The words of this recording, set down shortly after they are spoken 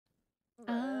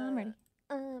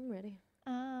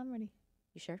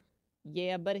You sure?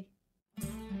 Yeah, buddy.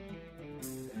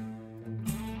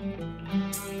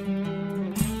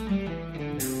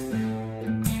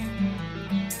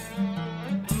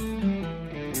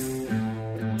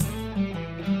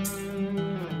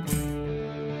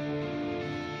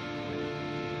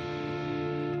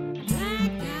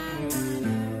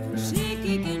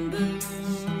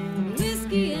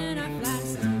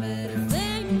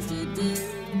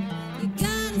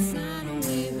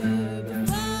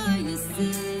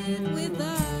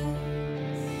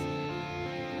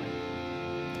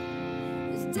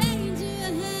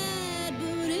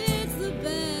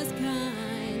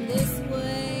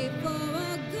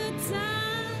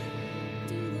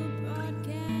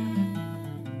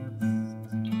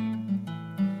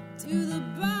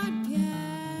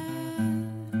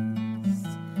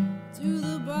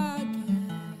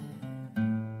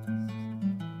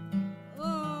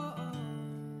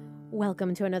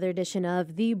 Welcome to another edition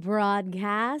of The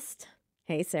Broadcast.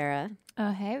 Hey, Sarah.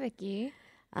 Oh, hey, Vicky.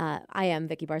 I am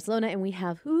Vicky Barcelona, and we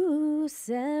have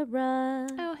Sarah.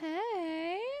 Oh,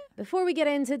 hey. Before we get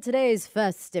into today's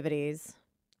festivities,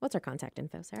 what's our contact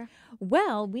info, Sarah?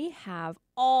 Well, we have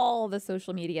all the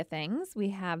social media things.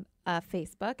 We have a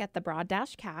Facebook at The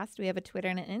Broad-Cast. We have a Twitter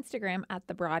and an Instagram at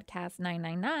The Broadcast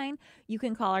 999. You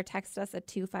can call or text us at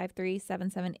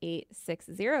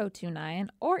 253-778-6029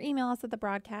 or email us at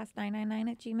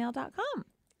thebroadcast999@gmail.com.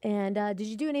 And did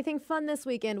you do anything fun this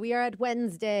weekend? We are at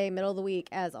Wednesday, middle of the week,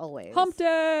 as always. Hump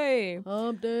day.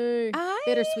 Hump day.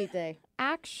 Bittersweet day.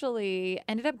 Actually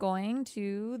ended up going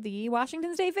to the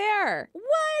Washington State Fair.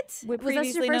 What?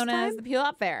 Previously known as the Peel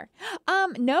Up Fair.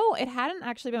 No, it hadn't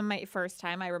actually been my first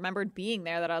time. I remembered being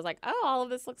there that I was like, oh, all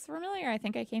of this looks familiar. I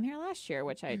think I came here last year,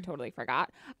 which I totally forgot.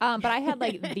 But I had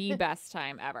like the best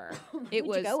time ever. Who'd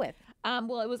you go with?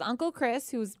 Well, it was Uncle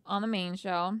Chris, who's on the main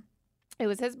show. It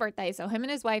was his birthday, so him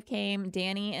and his wife came,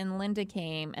 Danny and Linda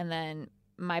came, and then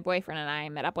my boyfriend and I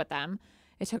met up with them.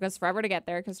 It took us forever to get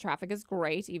there because traffic is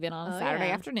great, even on a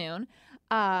Saturday afternoon.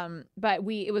 But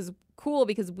it was cool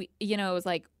because it was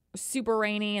like super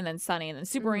rainy and then sunny and then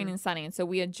super rainy and sunny. And so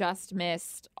we had just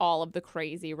missed all of the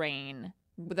crazy rain.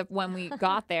 When we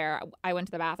got there, I went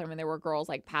to the bathroom and there were girls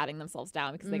like patting themselves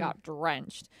down because they got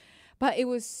drenched. But it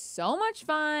was so much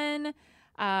fun.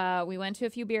 We went to a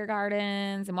few beer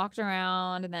gardens and walked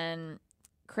around, and then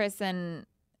Chris and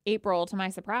April, to my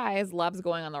surprise, loves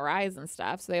going on the rides and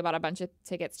stuff. So they bought a bunch of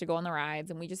tickets to go on the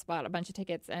rides, and we just bought a bunch of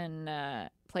tickets and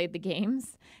played the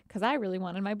games because I really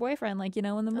wanted my boyfriend, like, in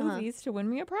the movies, to win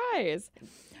me a prize.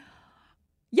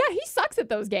 Yeah, he sucks at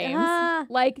those games.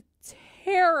 Like,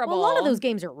 terrible. Well, a lot of those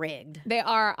games are rigged. They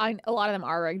are. A lot of them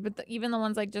are rigged, but even the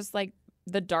ones like just like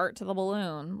the dart to the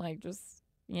balloon, like just...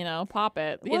 pop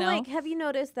it. Like, have you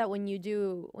noticed that when you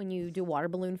do water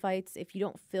balloon fights, if you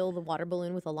don't fill the water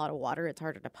balloon with a lot of water, it's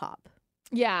harder to pop?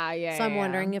 Yeah. So I'm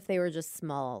wondering if they were just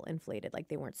small inflated, like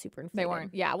they weren't super inflated. They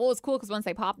weren't. Yeah. Well, it's cool because once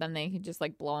they pop them, they could just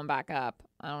like blow them back up.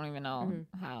 I don't even know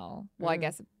how. Well, I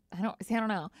guess I don't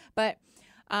know. But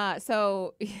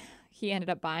so he ended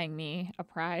up buying me a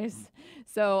prize.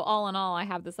 So all in all, I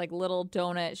have this like little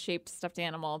donut shaped stuffed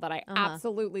animal that I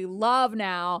absolutely love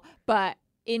now, but.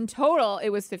 In total, it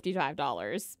was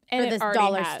 $55. And for this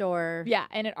dollar store. Yeah,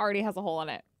 and it already has a hole in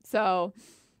it. So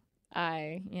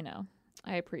I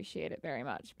appreciate it very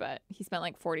much. But he spent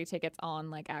like 40 tickets on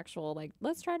like actual, like,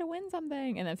 let's try to win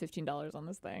something. And then $15 on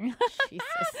this thing. Jesus.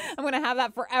 I'm going to have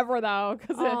that forever, though.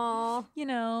 Because,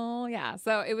 yeah.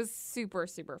 So it was super,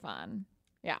 super fun.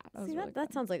 Yeah.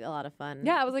 That sounds like a lot of fun.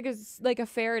 Yeah, it was like a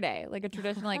fair day, like a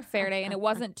traditional like fair day. And it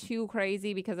wasn't too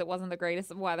crazy because it wasn't the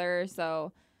greatest of weather.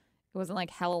 So... It wasn't like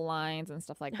hella lines and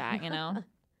stuff like that,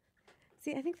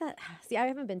 See, I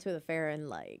haven't been to the fair in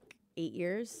like 8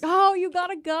 years. Oh, you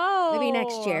gotta go. Maybe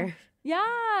next year.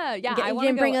 Yeah. You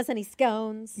didn't bring us any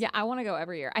scones. Yeah, I want to go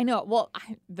every year. I know. Well,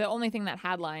 the only thing that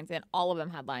had lines, and all of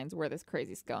them had lines, were this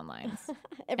crazy scone lines.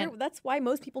 That's why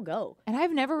most people go. And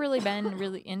I've never really been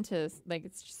really into, like,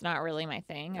 it's just not really my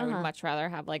thing. I would much rather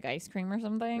have, like, ice cream or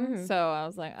something. So I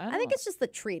was like, I think it's just the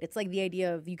treat. It's like the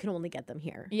idea of you can only get them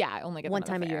here. Yeah, I only get them one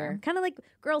time a year. Kind of like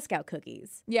Girl Scout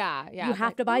cookies. Yeah. You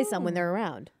have to buy some when they're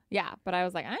around. Yeah, but I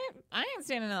was like, I ain't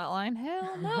standing in that line.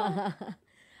 Hell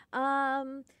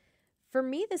no. For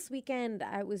me this weekend,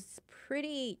 I was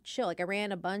pretty chill. Like, I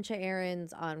ran a bunch of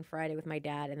errands on Friday with my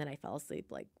dad, and then I fell asleep,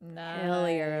 like,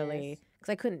 really early.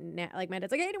 Because I couldn't, my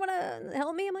dad's like, hey, do you want to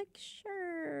help me? I'm like,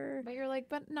 sure. But you're like,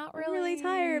 but not really. I'm really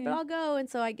tired, but I'll go. And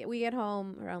so we get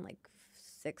home around, like,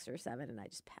 6 or 7, and I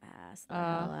just passed the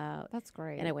hell out. That's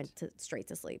great. And I went straight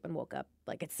to sleep and woke up,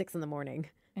 like, at 6 in the morning.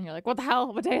 And you're like, what the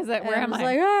hell? What day is it? Where am I? I was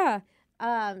like,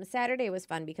 Saturday was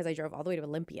fun because I drove all the way to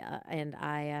Olympia, and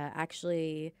I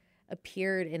actually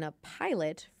appeared in a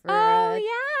pilot for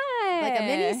like a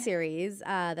mini series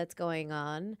that's going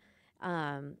on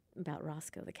about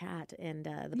Roscoe the cat, and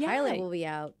the pilot will be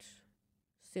out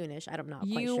soonish. I'm not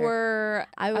quite sure.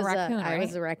 I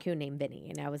was a raccoon named Vinny,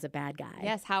 and I was a bad guy.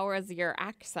 Yes. How was your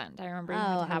accent? I remember you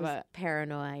have a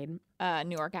paranoid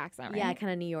New York accent, right? Yeah,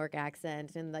 kind of New York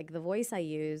accent, and like the voice I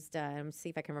used. See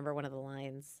if I can remember one of the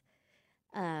lines.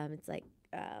 It's like,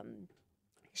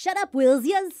 shut up,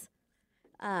 Wilsias.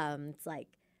 It's like,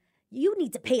 you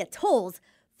need to pay a tolls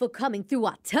for coming through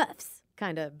our toughs.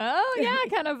 Kind of. Oh, yeah,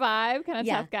 kind of vibe, kind of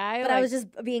tough guy. But I was just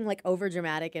being like over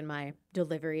dramatic in my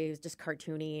delivery. It was just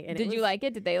cartoony. And Did you like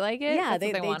it? Did they like it? Yeah,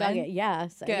 they dug it. Yeah,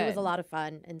 so it was a lot of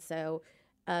fun. And so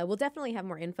we'll definitely have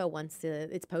more info once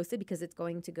it's posted because it's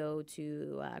going to go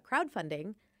to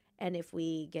crowdfunding. And if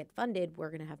we get funded,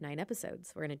 we're going to have 9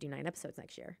 episodes. We're going to do 9 episodes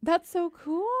next year. That's so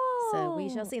cool. So we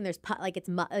shall see. And there's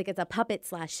it's a puppet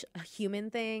 / a human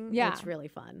thing. Yeah. It's really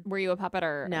fun. Were you a puppet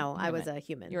or No, I was a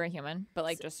human. You were a human, but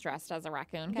like just dressed as a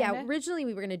raccoon? Yeah, originally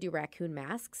we were going to do raccoon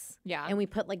masks. Yeah. And we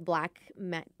put like black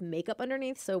makeup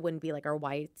underneath so it wouldn't be like our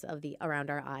whites around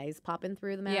our eyes popping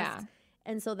through the mask. Yeah.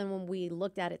 And so then when we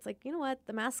looked at it, it's like, you know what?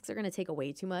 The masks are going to take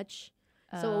away too much.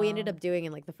 So what we ended up doing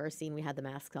in like the first scene, we had the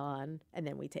masks on and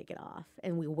then we take it off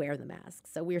and we wear the masks.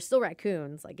 So we were still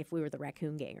raccoons, like if we were the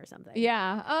raccoon gang or something.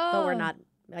 Yeah. Oh. But we're not,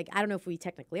 like, I don't know if we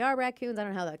technically are raccoons. I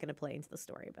don't know how that's going to play into the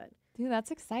story, but. Dude, that's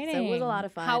exciting. So it was a lot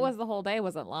of fun. How was the whole day?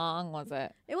 Was it long? Was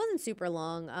it? It wasn't super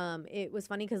long. It was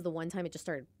funny because the one time it just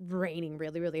started raining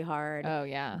really, really hard. Oh,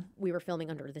 yeah. We were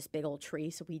filming under this big old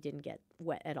tree, so we didn't get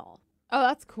wet at all. Oh,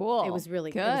 that's cool. It was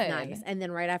really good. It was nice. And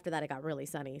then right after that, it got really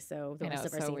sunny, so the rest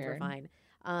of our scenes were fine.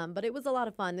 But it was a lot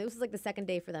of fun. This was like the second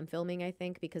day for them filming, I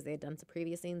think, because they had done some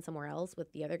previous scenes somewhere else with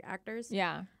the other actors.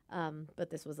 Yeah. But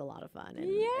this was a lot of fun. And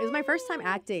it was my first time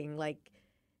acting, like,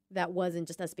 that wasn't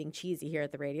just us being cheesy here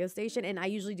at the radio station. And I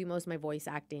usually do most of my voice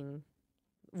acting.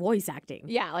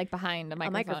 Yeah, like behind a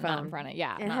microphone. Not in front of,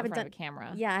 not in front of a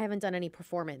camera. Yeah, I haven't done any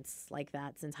performance like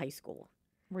that since high school.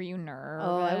 Were you nervous?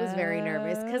 Oh, I was very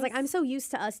nervous because, like, I'm so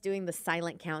used to us doing the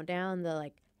silent countdown, the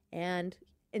like, and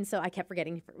so I kept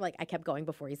forgetting, like, I kept going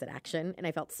before he said action, and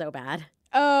I felt so bad.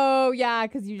 Oh, yeah,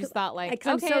 because you just thought, like, okay,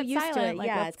 I'm so used silent. To it. Like,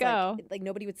 yeah, let's go. Like,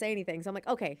 nobody would say anything. So I'm like,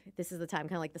 okay, this is the time,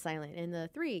 kind of like the silent. And the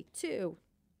 3, 2.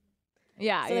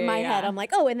 Yeah. So in my head, I'm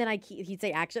like, oh, and then he'd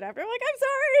say action after. I'm like, I'm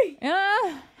sorry.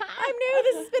 I'm new.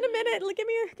 This has been a minute. Like, give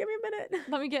me a minute.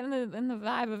 Let me get in the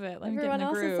vibe of it. Let me get in the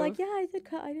groove. Everyone else is like, yeah, I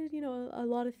did, a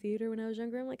lot of theater when I was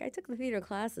younger. I'm like, I took the theater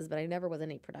classes, but I never was in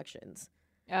any productions.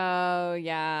 Oh,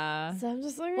 yeah. So I'm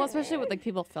just like, well, especially with like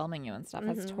people filming you and stuff.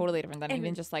 That's totally different than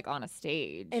even just like on a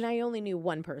stage. And I only knew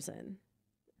one person.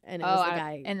 And it was the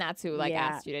guy. And that's who like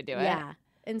asked you to do it. Yeah.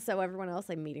 And so everyone else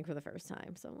I'm meeting for the first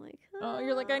time. So I'm like, oh,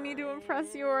 you're like, I need to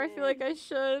impress you, or I feel like I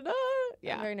should.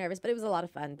 Yeah. I'm very nervous, but it was a lot of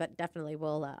fun. But definitely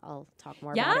I'll talk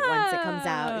more about it once it comes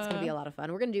out. It's going to be a lot of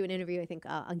fun. We're going to do an interview, I think,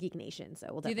 on Geek Nation. So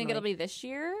we'll definitely. Do you think it'll be this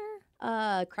year?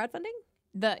 Crowdfunding?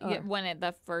 When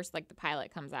the first like the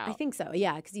pilot comes out. I think so.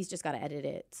 Yeah, because he's just got to edit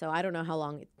it. So I don't know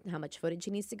how much footage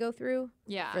he needs to go through.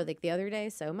 Yeah. For like the other day,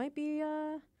 so it might be.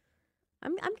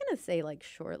 I'm gonna say like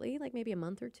shortly, like maybe a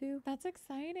month or 2. That's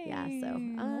exciting. Yeah.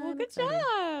 So good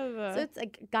job. So it's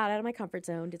like got out of my comfort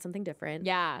zone, did something different.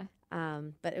 Yeah.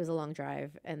 But it was a long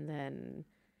drive, and then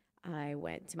I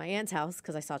went to my aunt's house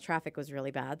because I saw traffic was really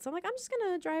bad. So I'm like, I'm just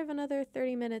gonna drive another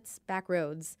 30 minutes back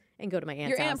roads and go to my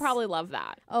aunt's house. Your aunt probably loved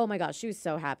that. Oh my gosh, she was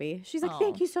so happy. She's like,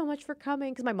 thank you so much for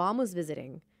coming, because my mom was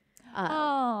visiting.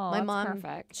 My mom,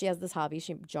 perfect. She has this hobby.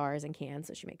 She jars and cans,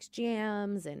 so she makes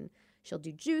jams, and she'll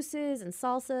do juices and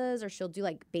salsas, or she'll do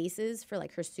like bases for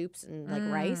like her soups and like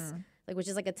rice, like, which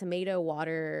is like a tomato,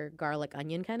 water, garlic,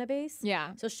 onion kind of base.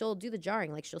 Yeah. So she'll do the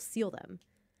jarring, like she'll seal them,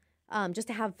 just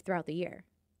to have throughout the year.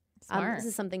 Smart. This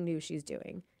is something new she's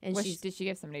doing. And did she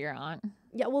give some to your aunt?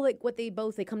 Yeah, well, like they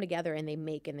come together and they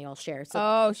make and they all share.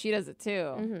 So, she does it too.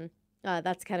 Mm-hmm.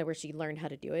 That's kind of where she learned how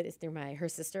to do it, is through her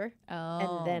sister.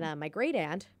 Oh. And then my great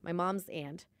aunt, my mom's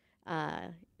aunt,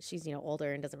 she's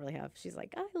older and doesn't really have. She's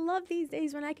like, I love these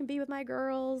days when I can be with my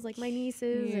girls, like my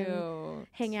nieces, and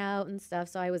hang out and stuff.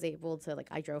 So I was able to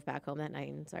I drove back home that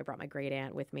night, and so I brought my great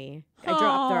aunt with me. I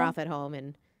dropped her off at home,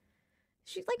 and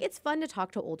she's like, it's fun to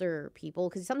talk to older people,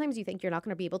 because sometimes you think you're not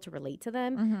going to be able to relate to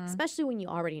them, especially when you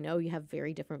already know you have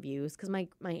very different views. Because my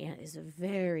aunt is a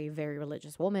very, very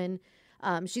religious woman.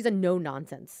 She's a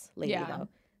no-nonsense lady, though.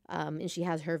 And she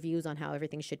has her views on how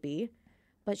everything should be.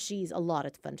 But she's a lot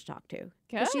of fun to talk to.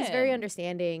 Good. She's very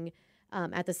understanding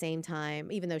at the same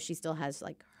time, even though she still has,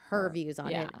 like, her views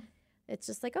on it. it's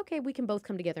just like, okay, we can both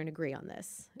come together and agree on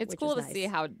this. It's which cool is to see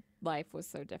how life was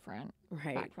so different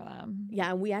right back for them. Yeah,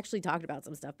 and we actually talked about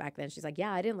some stuff back then. She's like,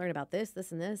 yeah, I didn't learn about this,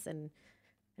 and this, and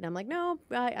I'm like, no,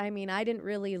 I mean, I didn't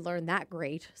really learn that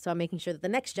great. So I'm making sure that the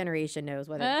next generation knows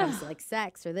whether it comes to like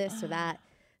sex or this or that.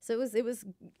 So it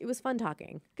was fun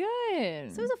talking.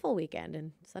 Good. So it was a full weekend,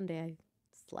 and Sunday I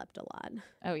slept a lot.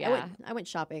 Oh yeah. I went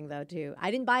shopping though too.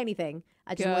 I didn't buy anything.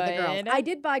 I just went with the girls. I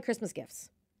did buy Christmas gifts.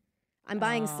 I'm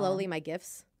buying slowly my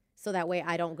gifts so that way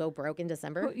I don't go broke in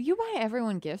December. You buy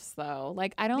everyone gifts though.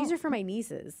 Like I don't. These are for my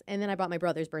nieces, and then I bought my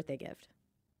brother's birthday gift.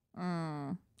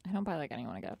 I don't buy like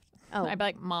anyone a gift. Oh, I buy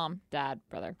like mom, dad,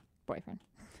 brother, boyfriend.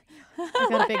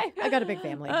 I got a big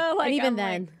family, and even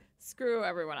then, screw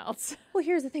everyone else. Well,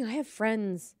 here's the thing: I have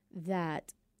friends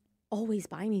that always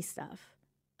buy me stuff,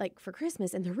 like for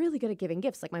Christmas, and they're really good at giving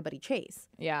gifts, like my buddy Chase.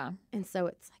 Yeah, and so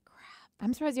it's like, crap.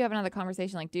 I'm surprised you have another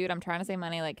conversation. Like, dude, I'm trying to save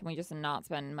money. Like, can we just not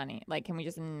spend money? Like, can we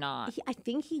just not? I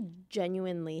think he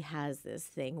genuinely has this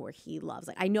thing where he loves.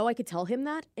 Like, I know I could tell him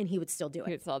that, and he would still do it.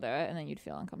 He would still do it, and then you'd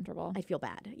feel uncomfortable. I'd feel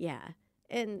bad. Yeah.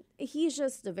 And he's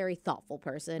just a very thoughtful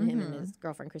person, him and his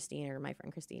girlfriend, Christine, or my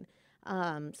friend, Christine.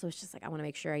 So it's just like, I want to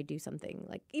make sure I do something.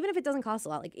 Like, even if it doesn't cost a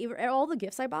lot. Like, all the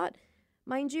gifts I bought,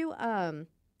 mind you,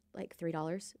 like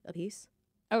 $3 a piece.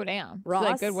 Oh, damn. Ross.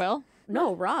 Like Goodwill?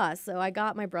 No, Ross. So I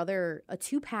got my brother a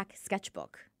 2-pack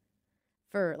sketchbook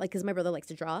for, like, because my brother likes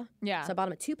to draw. Yeah. So I bought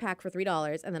him a 2-pack for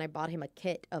 $3, and then I bought him a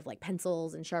kit of, like,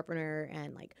 pencils and sharpener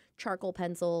and, like, charcoal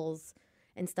pencils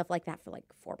and stuff like that for, like,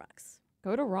 $4.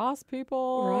 Go to Ross,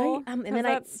 people. Right. And then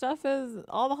that stuff is,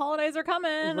 all the holidays are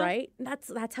coming. Right.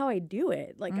 That's how I do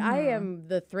it. Like, I am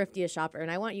the thriftiest shopper. And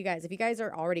I want you guys, if you guys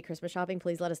are already Christmas shopping,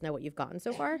 please let us know what you've gotten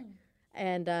so far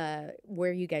and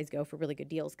where you guys go for really good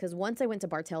deals. Because once I went to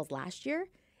Bartell's last year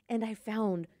and I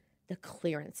found the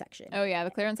clearance section. Oh, yeah.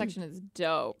 The clearance section is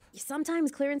dope.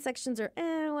 Sometimes clearance sections are,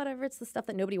 whatever. It's the stuff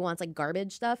that nobody wants, like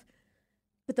garbage stuff.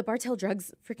 But the Bartell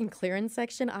Drugs freaking clearance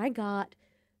section, I got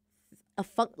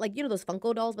like, you know those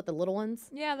Funko dolls, but the little ones?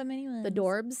 Yeah, the mini ones. The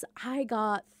Dorbs. I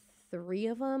got 3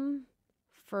 of them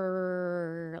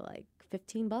for like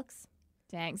 $15.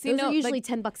 Dang. See, those are usually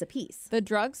 $10 a piece. The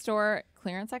drugstore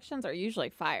clearance sections are usually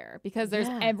fire because there's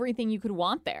everything you could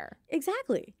want there.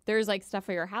 Exactly. There's like stuff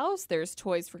for your house. There's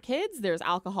toys for kids. There's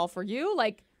alcohol for you.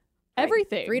 Like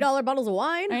everything. $3 bottles of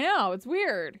wine. I know. It's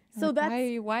weird. So like,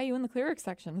 that's why are you in the clearance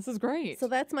section? This is great. So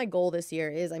that's my goal this year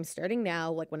is I'm starting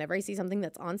now. Like whenever I see something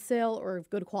that's on sale or of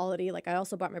good quality, like I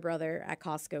also bought my brother at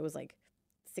Costco, it was like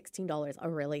 $16, a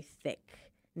really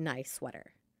thick, nice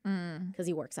sweater because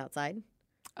he works outside.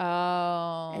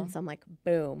 Oh. And so I'm like,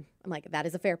 boom. I'm like, that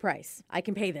is a fair price. I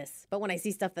can pay this. But when I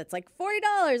see stuff that's like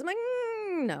 $40, I'm like,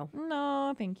 no.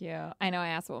 No, thank you. I know I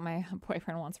asked what my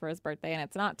boyfriend wants for his birthday, and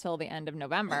it's not till the end of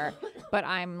November. But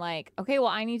I'm like, okay, well,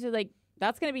 I need to, like,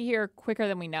 that's going to be here quicker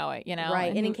than we know it, you know?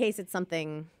 Right. And in case it's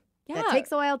something that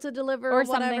takes a while to deliver or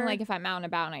whatever. Something like if I'm out and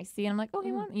about and I see it, I'm like,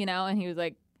 okay, you know? And he was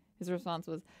like, his response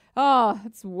was, oh,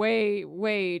 it's way,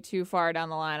 way too far down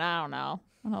the line. I don't know.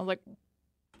 And I was like,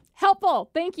 helpful.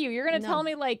 Thank you. You're going to tell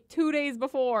me like 2 days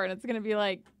before, and it's going to be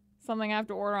like something I have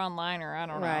to order online or I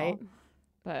don't know. Right.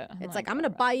 But it's like, I'm going to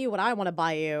buy you what I want to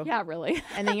buy you. Yeah, really.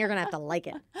 And then you're going to have to like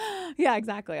it. Yeah,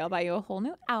 exactly. I'll buy you a whole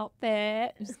new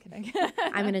outfit. Just kidding.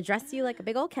 I'm going to dress you like a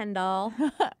big old Ken doll.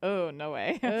 Oh, no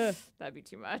way. That'd be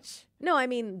too much. No, I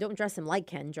mean, don't dress him like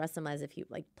Ken. Dress him as if you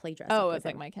like play dress. Oh, it's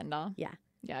like my Ken doll? Yeah.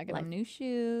 Yeah, get him new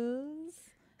shoes.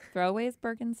 Throwaways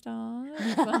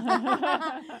Birkenstocks.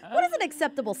 What is an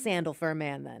acceptable sandal for a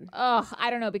man then? Oh, I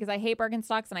don't know, because I hate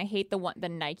Birkenstocks and I hate the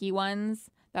Nike ones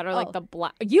that are like the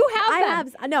black. You have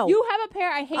them. No. You have a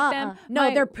pair. I hate them.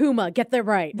 No, they're Puma. Get them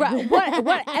right.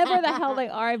 Whatever the hell they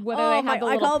are. Whether they have the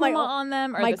little Puma on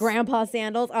them or my grandpa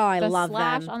sandals. Oh, I love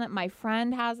them. On them. My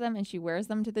friend has them and she wears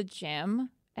them to the gym.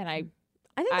 And I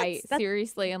think that's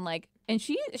seriously am like, and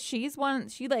she's one.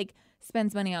 She like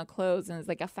spends money on clothes and is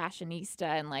like a fashionista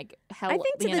and like hell. I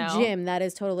think to the gym that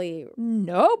is totally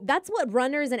nope. That's what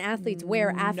runners and athletes wear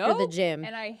after the gym,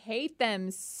 and I hate them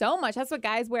so much. That's what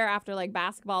guys wear after like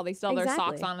basketball. They still have their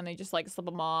socks on and they just like slip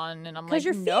them on, and I'm like, because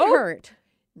your feet hurt.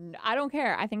 I don't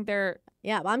care. I think they're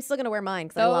but I'm still gonna wear mine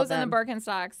because I love them. Those and the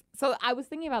Birkenstocks. So I was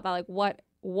thinking about that, like what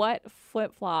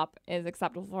flip flop is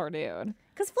acceptable for a dude?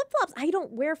 Because flip-flops, I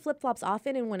don't wear flip-flops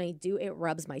often, and when I do, it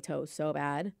rubs my toes so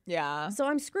bad. Yeah. So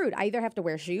I'm screwed. I either have to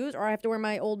wear shoes or I have to wear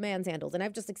my old man sandals, and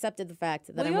I've just accepted the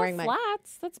fact that I'm wearing my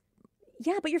flats. That's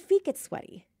but your feet get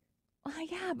sweaty.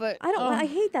 Yeah, but I don't. I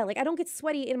hate that. Like I don't get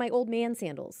sweaty in my old man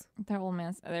sandals. They're old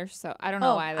man. They're so. I don't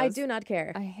know why. I do not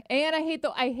care.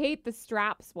 I hate the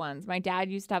straps ones. My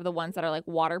dad used to have the ones that are like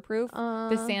waterproof.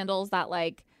 The sandals that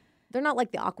like. They're not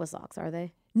like the Aqua socks, are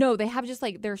they? No, they have just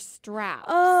like their straps.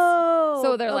 Oh,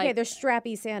 so they're okay, like they're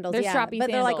strappy sandals. They're yeah, strappy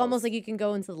but they're like sandals. almost like you can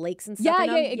go into the lakes and stuff. Yeah, in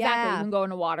yeah, them. exactly. Yeah. You can go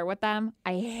into water with them.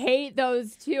 I hate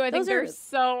those too. I think they're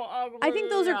so ugly. I think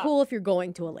those are cool if you're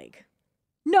going to a lake.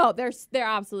 No, they're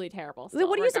absolutely terrible. Still,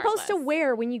 What are you supposed to regardless.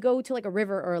 wear when you go to like a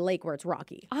river or a lake where it's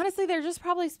rocky? Honestly, they're just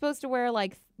probably supposed to wear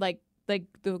like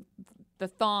the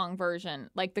thong version,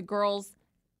 like the girls'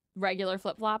 regular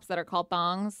flip flops that are called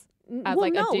thongs. As Well,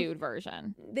 like no. a dude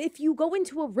version. If you go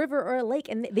into a river or a lake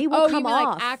and they will come you mean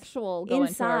off like actual go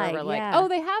inside, into a river, like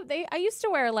yeah. I used to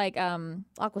wear like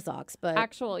aqua socks, but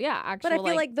actual. But I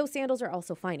feel like those sandals are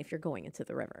also fine if you're going into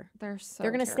the river.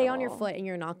 they're gonna stay on your foot and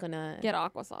you're not gonna get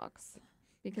aqua socks.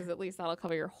 Because at least that'll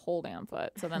cover your whole damn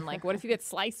foot. So then, like, what if you get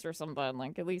sliced or something?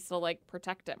 Like, at least it'll, like,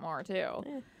 protect it more, too.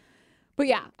 But,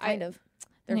 yeah. Kind of.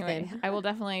 They're Anyway, thin. I will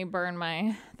definitely burn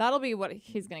my... That'll be what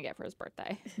he's going to get for his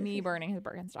birthday. Me burning his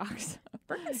Birkenstocks.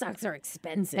 Birkenstocks are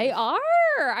expensive. They are.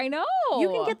 I know. You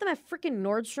can get them at freaking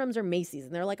Nordstrom's or Macy's,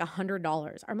 and they're like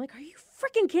 $100. I'm like, are you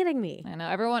freaking kidding me? I know.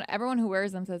 Everyone who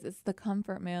wears them says, it's the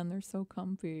comfort, man. They're so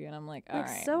comfy. And I'm like, all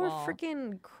right. So are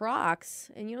freaking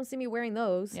Crocs, and you don't see me wearing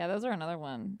those. Yeah, those are another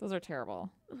one. Those are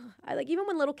terrible. I like, even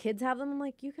when little kids have them, I'm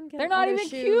like, you can get They're not other even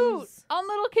shoes. cute. On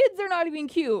little kids, they're not even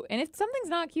cute. And if something's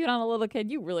not cute on a little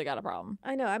kid, you really got a problem.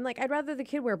 I know. I'm like, I'd rather the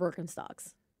kid wear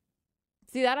Birkenstocks.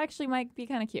 See, that actually might be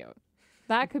kind of cute.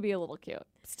 That could be a little cute.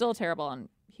 Still terrible on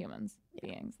humans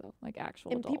beings, though, like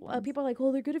actual And adult ones. people are like,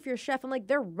 oh, they're good if you're a chef. I'm like,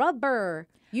 they're rubber.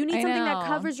 You need I something that know.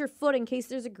 covers your foot in case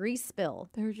there's a grease spill.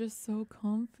 They're just so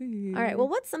comfy. All right. Well,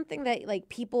 what's something that like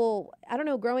people, I don't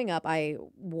know, growing up, I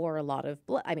wore a lot of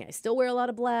black. I mean, I still wear a lot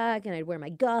of black and I'd wear my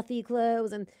gothy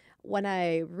clothes. And when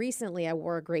I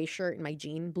wore a gray shirt and my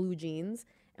blue jeans.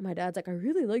 And my dad's like, I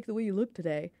really like the way you look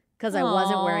today. Because I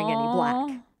wasn't wearing any black.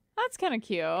 Aw, that's kind of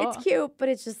cute. It's cute, but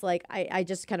it's just like, I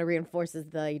just kind of reinforces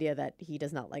the idea that he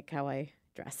does not like how I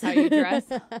dress. How you dress.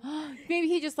 Maybe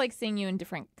he just likes seeing you in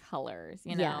different colors,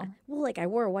 you know? Yeah. Well, like I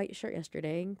wore a white shirt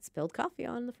yesterday and spilled coffee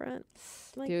on the front.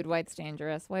 Like, Dude, white's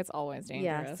dangerous. White's always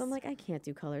dangerous. yeah. So I'm like, I can't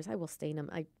do colors. I will stain them.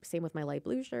 Same with my light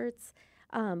blue shirts.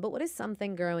 But what is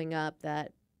something growing up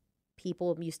that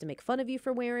people used to make fun of you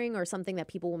for wearing, or something that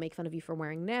people will make fun of you for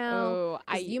wearing now? Oh,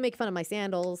 You make fun of my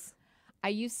sandals. I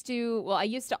used to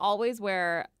always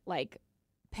wear like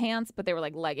pants, but they were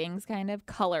like leggings, kind of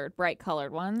bright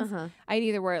colored ones. Uh-huh. I'd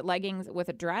either wear leggings with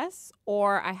a dress,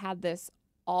 or I had this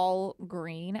all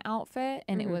green outfit,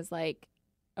 and it was like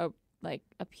a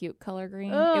puke color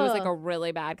green. It was like a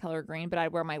really bad color green, but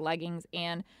I'd wear my leggings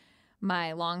and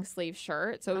my long sleeve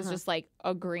shirt, so it was just like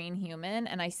a green human.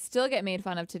 And I still get made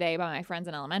fun of today by my friends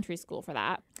in elementary school for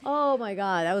that. Oh my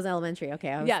God, that was elementary.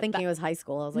 Okay, I was thinking it was high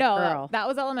school. I was like, No, girl. that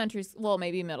was elementary. Well,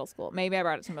 maybe middle school. Maybe I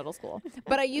brought it to middle school.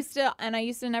 But I used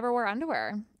to never wear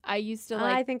underwear. I used to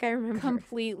I think I remember.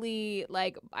 completely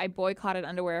I boycotted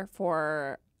underwear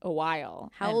for a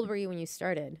while. How old were you when you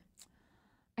started?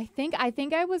 I think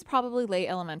I was probably late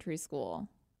elementary school.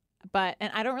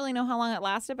 And I don't really know how long it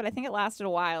lasted, but I think it lasted a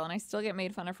while, and I still get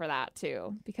made fun of for that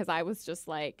too, because I was just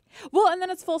like, well, and then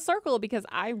it's full circle because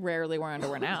I rarely wear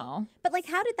underwear now. But like,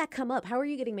 how did that come up? How were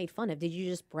you getting made fun of? Did you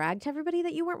just brag to everybody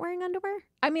that you weren't wearing underwear?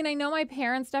 I mean, I know my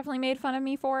parents definitely made fun of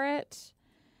me for it,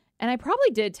 and I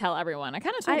probably did tell everyone. I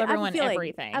kind of told everyone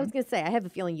everything. I was gonna say, I have a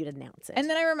feeling you'd announce it. And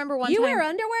then I remember one you time, wear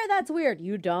underwear? That's weird.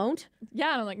 You don't?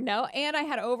 yeah, and I'm like, no. And I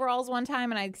had overalls one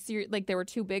time, and I see like they were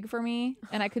too big for me,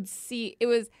 and I could see it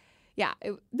was. Yeah.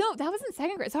 No, that was in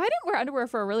second grade. So I didn't wear underwear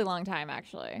for a really long time,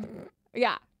 actually.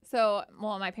 Yeah. So,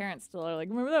 well, my parents still are like,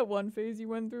 remember that one phase you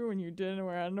went through when you didn't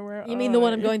wear underwear? You mean the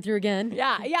one I'm going through again?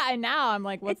 Yeah. Yeah. And now I'm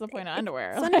like, what's the point of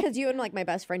underwear? It's funny because you and like my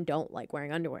best friend don't like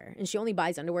wearing underwear. And she only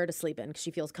buys underwear to sleep in because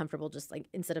she feels comfortable just like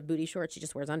instead of booty shorts, she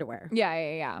just wears underwear.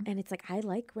 Yeah. And it's like, I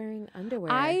like wearing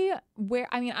underwear. I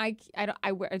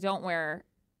don't wear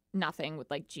nothing with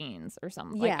like jeans or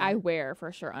something. Yeah. Like I wear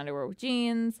for sure underwear with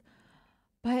jeans.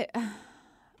 But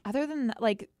other than that,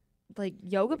 like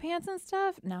yoga pants and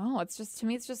stuff, no, it's just, to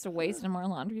me, it's just a waste and more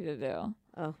laundry to do.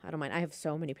 Oh, I don't mind. I have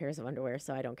so many pairs of underwear,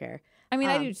 so I don't care. I mean,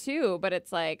 I do too, but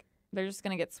it's like, they're just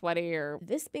going to get sweaty or.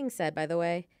 This being said, by the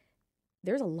way,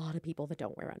 there's a lot of people that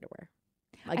don't wear underwear.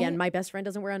 Again, my best friend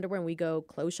doesn't wear underwear and we go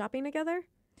clothes shopping together.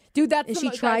 Dude, and she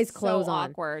tries clothes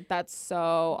on. Awkward. That's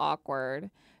so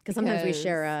awkward. Because sometimes we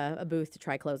share a booth to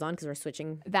try clothes on because we're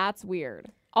switching. That's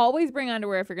weird. Always bring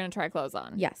underwear if you're going to try clothes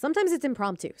on. Yeah, sometimes it's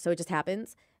impromptu, so it just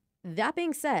happens. That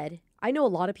being said, I know a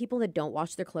lot of people that don't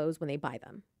wash their clothes when they buy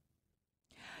them.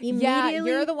 Yeah,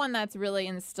 you're the one that's really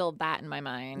instilled that in my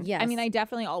mind. Yes. I mean, I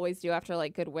definitely always do after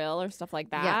like Goodwill or stuff like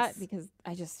that, Yes. because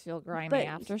I just feel grimy But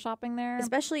after shopping there.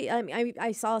 Especially,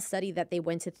 I saw a study that they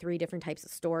went to 3 different types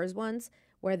of stores once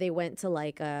where they went to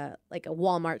like a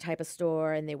Walmart type of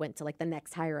store, and they went to like the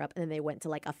next higher up, and then they went to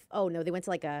like they went to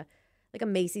like a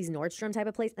Macy's Nordstrom type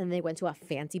of place, and they went to a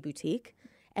fancy boutique,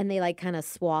 and they like kind of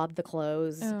swabbed the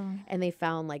clothes, and they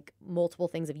found like multiple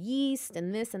things of yeast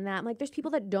and this and that. I'm like, there's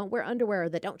people that don't wear underwear,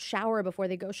 that don't shower before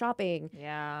they go shopping.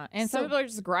 Yeah, and some people are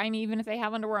just grimy even if they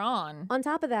have underwear on. On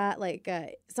top of that, like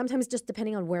sometimes just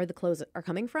depending on where the clothes are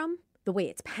coming from, the way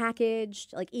it's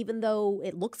packaged, like even though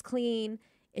it looks clean,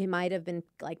 it might have been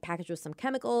like packaged with some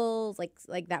chemicals, like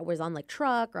that was on like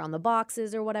truck or on the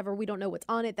boxes or whatever. We don't know what's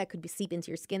on it. That could seep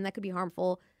into your skin. That could be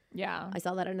harmful. Yeah. I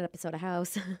saw that in an episode of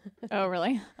House. Oh,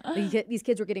 really? These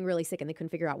kids were getting really sick, and they couldn't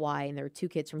figure out why. And there were 2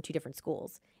 kids from 2 different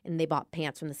schools, and they bought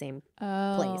pants from the same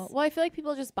place. Well, I feel like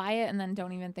people just buy it and then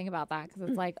don't even think about that because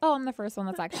it's like, oh, I'm the first one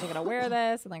that's actually going to wear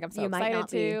this, and like I'm so excited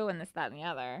to, and this, that, and the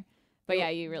other. But yeah,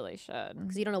 you really should.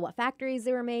 Because you don't know what factories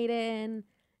they were made in,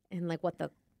 and like what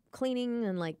the cleaning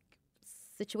and like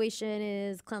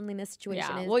cleanliness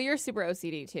situation is. Well, you're super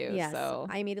OCD too. Yes. So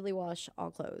I immediately wash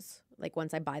all clothes, like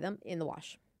once I buy them, in the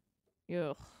wash.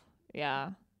 Ugh.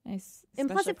 Yeah. Nice. And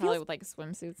plus it probably with like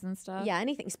swimsuits and stuff. Yeah,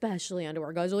 anything, especially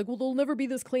underwear. Guys are like, well, they'll never be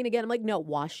this clean again. I'm like, no,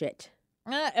 wash it.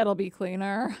 It'll be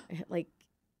cleaner. Like,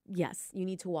 yes, you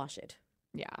need to wash it.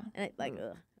 Yeah. And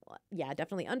yeah,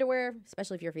 definitely underwear,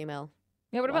 especially if you're female.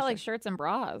 Yeah, what about like shirts and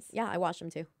bras? Yeah, I wash them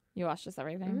too. You wash just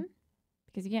everything? Mm-hmm.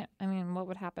 Because you can't, I mean, what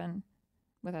would happen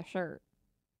with a shirt?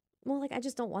 Well, like I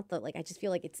just don't want I just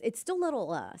feel like it's still a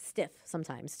little stiff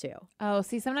sometimes too. Oh,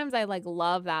 see, sometimes I like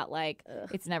love that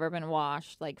it's never been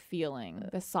washed, like feeling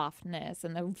the softness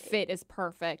and the fit is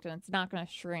perfect and it's not going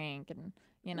to shrink and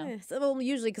you know. So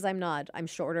usually because I'm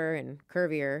shorter and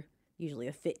curvier, usually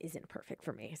the fit isn't perfect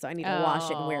for me. So I need to wash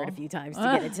it and wear it a few times to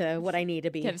get it to what I need to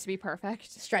be. Get it to be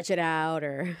perfect. Stretch it out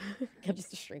or get it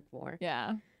to shrink more.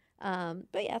 Yeah.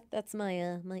 But yeah, that's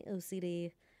my my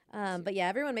OCD. But yeah,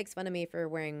 everyone makes fun of me for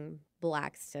wearing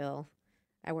black still.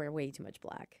 I wear way too much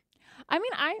black. I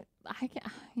mean,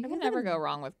 you can never go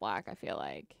wrong with black, I feel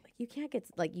like. You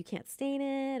can't stain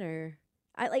it and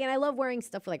I love wearing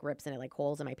stuff with like rips in it, like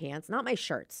holes in my pants. Not my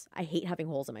shirts. I hate having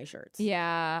holes in my shirts.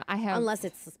 Yeah, I have. Unless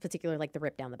it's particular like the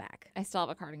rip down the back. I still have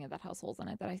a cardigan that has holes in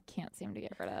it that I can't seem to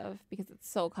get rid of because it's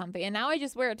so comfy. And now I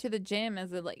just wear it to the gym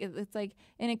as it's like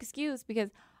an excuse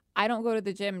because I don't go to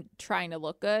the gym trying to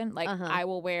look good. Like I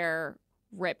will wear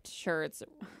ripped shirts,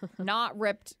 not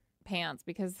ripped pants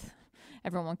because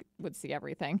everyone would see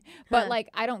everything. But like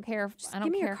I don't care. I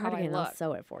don't care how I look. I'll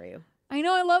sew it for you. I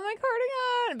know I love my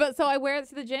cardigan, but so I wear it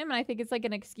to the gym, and I think it's like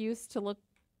an excuse to look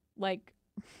like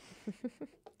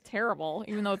terrible,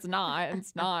 even though it's not.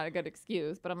 It's not a good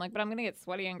excuse. But I'm like, but I'm gonna get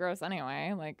sweaty and gross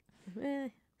anyway. Like.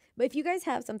 But if you guys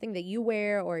have something that you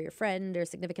wear or your friend or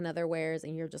significant other wears,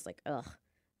 and you're just like, ugh.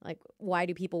 Like, why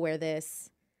do people wear this?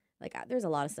 Like, there's a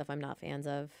lot of stuff I'm not fans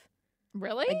of.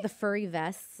 Really? Like the furry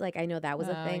vests. Like, I know that was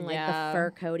a thing. Like the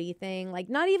fur coaty thing. Like,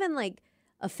 not even like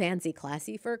a fancy,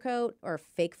 classy fur coat or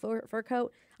fake fur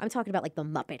coat. I'm talking about like the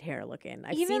Muppet hair looking.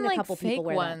 I've seen a couple people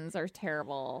wear that. Even ones are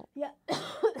terrible. Yeah.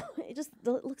 It just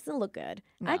doesn't look good.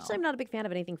 No. Actually, I'm not a big fan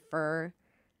of anything fur.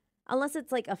 Unless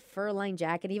it's like a fur-lined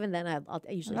jacket. Even then, I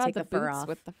usually take the fur off.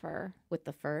 With the fur. With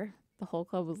the fur? The whole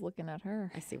club was looking at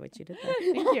her. I see what you did there.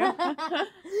 Thank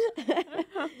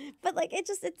you. But like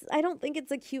I don't think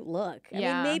it's a cute look. I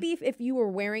mean, maybe if you were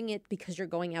wearing it because you're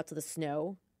going out to the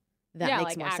snow, that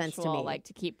makes more sense to me. Like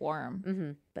to keep warm.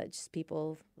 Mm-hmm. But just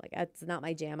people like that's not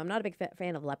my jam. I'm not a big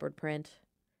fan of leopard print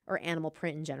or animal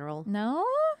print in general. No.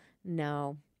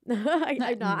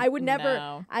 I'm not. I would never.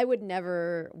 No. I would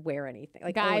never wear anything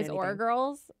like guys or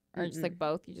girls. Or just like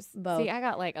both. You just both. See, I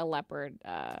got like a leopard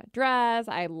dress.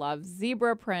 I love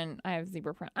zebra print. I have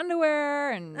zebra print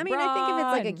underwear and I mean, I think if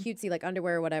it's like a cutesy like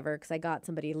underwear or whatever, because I got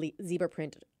somebody zebra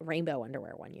print rainbow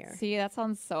underwear one year. See, that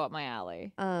sounds so up my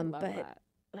alley. But that.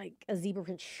 Like a zebra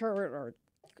print shirt or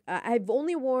I've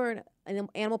only worn an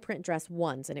animal print dress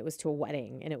once, and it was to a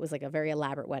wedding, and it was like a very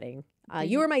elaborate wedding.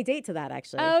 You were my date to that,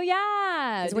 actually. Oh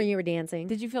yeah, it's when you were dancing.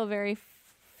 Did you feel very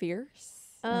fierce?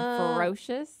 And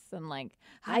ferocious and like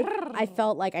I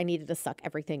felt like I needed to suck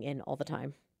everything in all the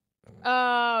time.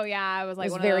 Oh yeah, I was like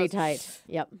it was very tight.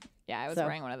 Yep. Yeah, I was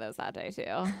wearing one of those that day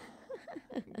too.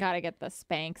 Gotta get the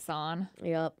Spanx on.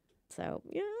 Yep. So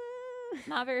yeah,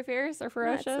 not very fierce or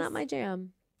ferocious. That's not my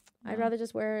jam. No. I'd rather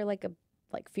just wear like a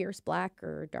fierce black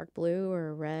or dark blue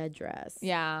or red dress.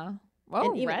 Yeah.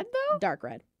 Oh, red though? Dark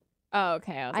red. Oh,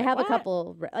 okay. I have a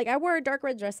couple. Like I wore a dark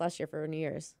red dress last year for New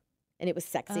Year's. And it was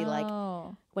sexy, like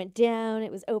went down.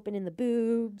 It was open in the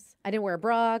boobs. I didn't wear a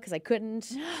bra because I couldn't,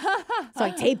 so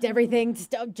I taped everything.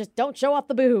 Just don't show off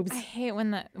the boobs. I hate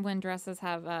when dresses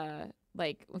have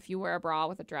like if you wear a bra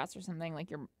with a dress or something, like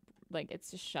your like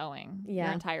it's just showing Yeah.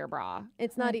 your entire bra.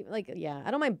 It's not even like, I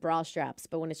don't mind bra straps,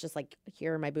 but when it's just like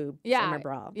here are my boobs Yeah, and my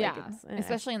bra. Like, yeah,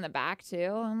 especially in the back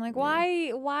too. I'm like,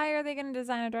 why are they going to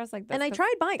design a dress like this? And I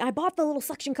tried buying. I bought the little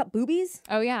suction cup boobies.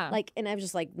 Oh yeah, Like, and I was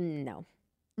just like, no.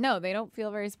 No, they don't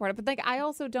feel very supportive. But like, I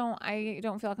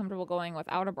don't feel comfortable going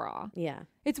without a bra. Yeah.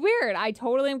 It's weird. I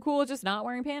totally am cool with just not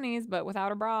wearing panties, but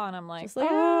without a bra, and I'm like, Just like,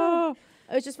 oh.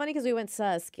 It was just funny because we went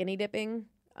skinny dipping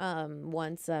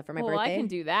once for my Well, birthday. I can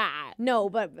do that. No,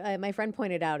 but my friend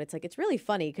pointed out, it's like, it's really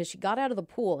funny because she got out of the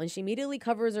pool and she immediately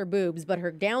covers her boobs, but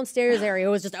her downstairs area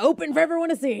was just open for everyone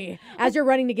to see as you're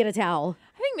running to get a towel.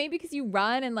 I think maybe because you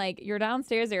run and like your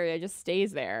downstairs area just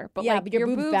stays there, but Yeah, like but your your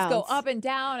boobs boobs bounce. go up and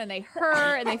down and they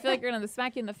hurt and they feel like you're gonna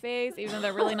smack you in the face, even though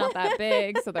they're really not that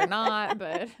big, so they're not.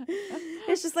 But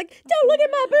It's just like, don't look at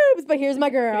my boobs, but here's my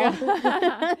girl.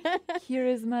 here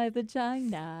is my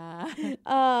vagina.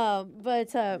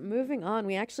 But moving on,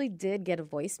 we actually did get a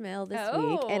voicemail this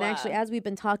week. And actually, as we've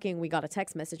been talking, we got a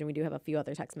text message, and we do have a few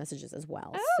other text messages as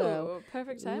well. So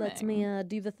perfect timing. let me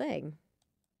do the thing.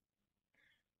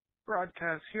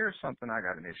 Broadcast, here's something I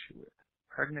got an issue with.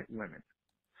 Pregnant women.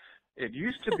 It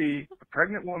used to be a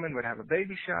pregnant woman would have a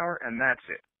baby shower, and that's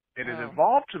it. It has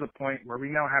evolved to the point where we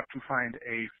now have to find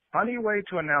a funny way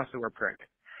to announce that we're pregnant,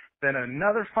 then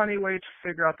another funny way to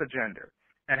figure out the gender,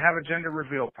 and have a gender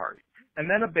reveal party, and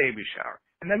then a baby shower,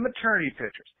 and then maternity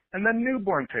pictures, and then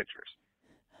newborn pictures.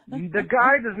 The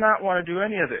guy does not want to do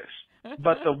any of this,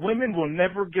 but the women will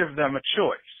never give them a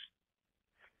choice.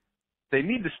 They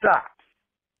need to stop.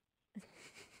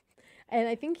 And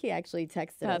I think he actually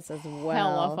texted us as well.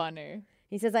 Hella funny.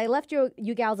 He says, I left you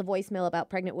gals a voicemail about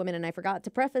pregnant women, and I forgot to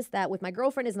preface that with my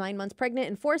girlfriend is 9 months pregnant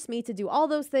and forced me to do all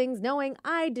those things knowing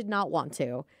I did not want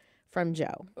to. From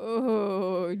Joe.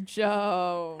 Oh,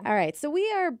 Joe. All right. So we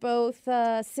are both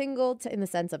single in the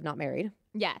sense of not married.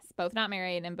 Yes, both not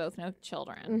married and both no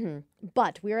children. Mm-hmm.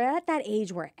 But we're at that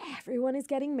age where everyone is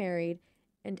getting married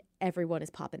and everyone is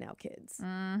popping out kids.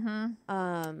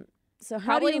 Mm-hmm. So how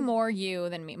Probably do you, more you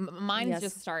than me. Mine's Yes.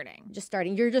 just starting. just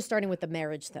starting. You're just starting with the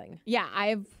marriage thing. Yeah, I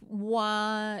have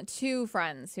 2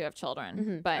 friends who have children.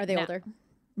 Mm-hmm. But Are they older?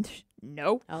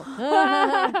 No.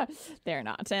 Oh. They're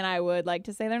not. And I would like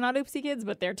to say they're not oopsie kids,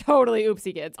 but they're totally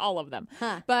oopsie kids, all of them.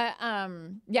 Huh. But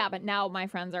yeah, but now my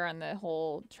friends are on the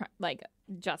whole like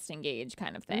just engaged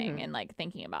kind of thing and like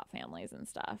thinking about families and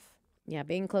stuff. Yeah,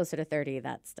 being closer to 30,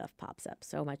 that stuff pops up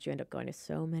so much. You end up going to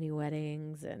so many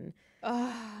weddings and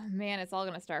Oh man, it's all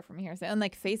gonna start from here. So, and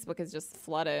like Facebook is just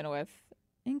flooded with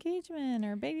engagement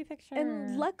or baby picture.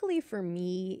 And luckily for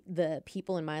me, the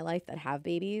people in my life that have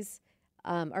babies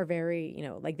are very,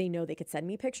 like they know they could send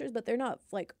me pictures, but they're not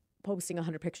like posting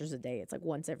 100 pictures a day. It's like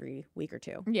once every week or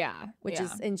two. Yeah, Which yeah.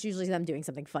 is, and it's usually them doing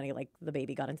something funny, like the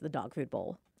baby got into the dog food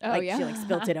bowl. Oh, like yeah. she like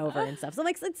spilt it over and stuff. So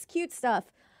like it's cute stuff.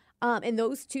 And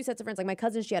those 2 sets of friends, like my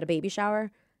cousin, she had a baby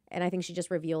shower, and I think she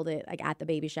just revealed it like at the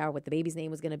baby shower what the baby's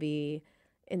name was going to be,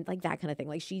 and like that kind of thing.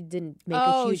 Like she didn't make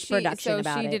a huge production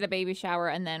about it. So she did a baby shower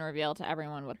and then revealed to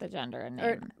everyone what the gender and name.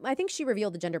 Or I think she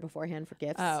revealed the gender beforehand for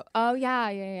gifts. Oh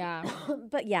yeah.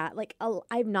 But yeah, like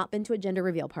I've not been to a gender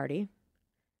reveal party.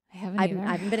 I haven't I either.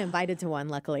 haven't been invited to one,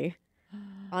 luckily.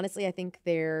 Honestly, I think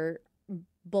they're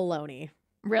baloney.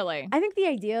 Really? I think the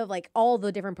idea of like all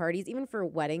the different parties, even for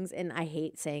weddings, and I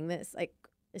hate saying this, like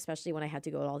especially when I had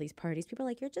to go to all these parties, people are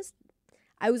like,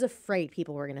 I was afraid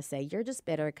people were gonna say you're just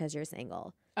bitter because you're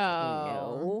single. Oh.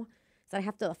 No. So I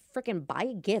have to freaking buy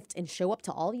a gift and show up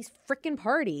to all these freaking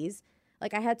parties.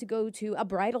 Like I had to go to a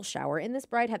bridal shower, and this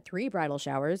bride had 3 bridal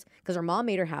showers because her mom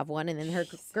made her have one, and then her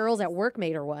girls at work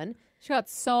made her one. She got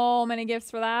so many gifts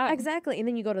for that. Exactly. And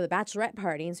then you go to the bachelorette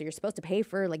party, and so you're supposed to pay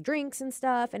for like drinks and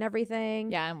stuff and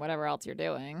everything. Yeah, and whatever else you're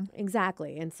doing.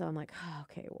 Exactly. And so I'm like, oh,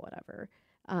 okay, whatever.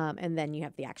 And then you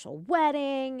have the actual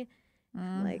wedding.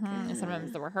 Like And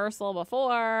sometimes the rehearsal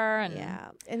before. And yeah.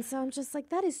 And so I'm just like,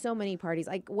 that is so many parties.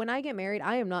 Like when I get married,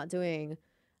 I am not doing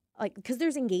like, because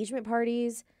there's engagement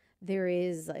parties. There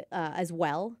is as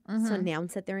well to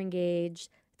announce that they're engaged.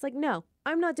 It's like, no,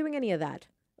 I'm not doing any of that.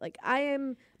 Like I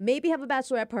am maybe have a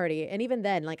bachelorette party, and even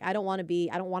then, like I don't want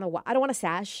to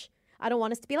sash. I don't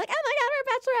want us to be like, oh my god, we're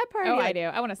a bachelorette party. Oh, like, I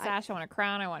do. I want a sash. I want a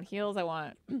crown. I want heels. I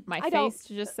want my I don't. face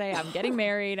to just say I'm getting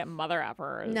married. Mother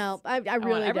uppers. No, I I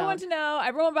really want everyone don't. to know.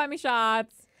 Everyone buy me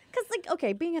shots. Because like,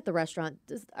 okay, being at the restaurant,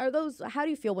 how do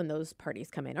you feel when those parties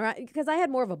come in? Or because I had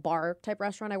more of a bar type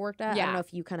restaurant I worked at. I Yeah. don't know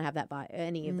if you kind of have that by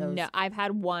any of those. No, I've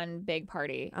had one big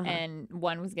party and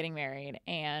one was getting married,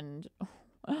 and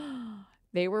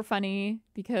they were funny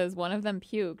because one of them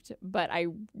puked, but I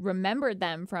remembered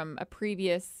them from a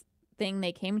previous thing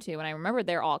they came to, and I remembered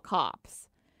they're all cops.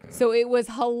 So it was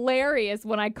hilarious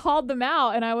when I called them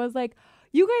out and I was like,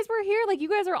 you guys were here? Like, you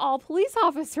guys are all police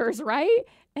officers, right?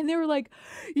 And they were like,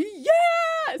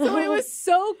 yeah. So it was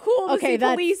so cool to see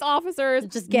police officers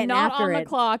just getting not after on the it.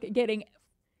 clock getting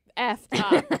effed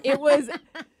up. It was...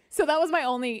 So that was my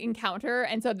only encounter.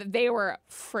 And so they were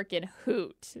freaking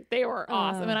hoot. They were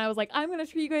awesome. And I was like, I'm going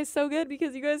to treat you guys so good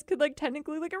because you guys could like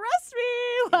technically like arrest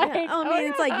me. Like, yeah. I mean,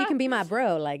 it's like, you can be my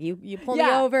bro. Like you pull me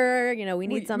over, you know, we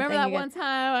need something. Remember that one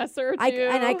time I served you?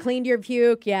 And I cleaned your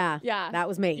puke. Yeah. Yeah. That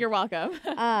was me. You're welcome.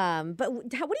 But what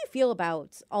do you feel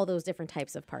about all those different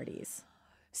types of parties?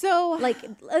 So like,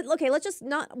 okay, let's just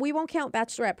we won't count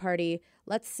bachelorette party.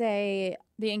 Let's say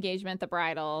the engagement, the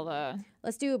bridal,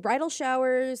 let's do bridal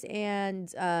showers and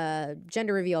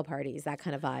gender reveal parties, that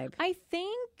kind of vibe. I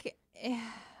think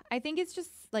it's just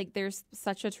like there's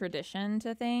such a tradition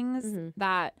to things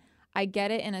that I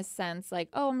get it in a sense like,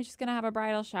 oh, I'm just going to have a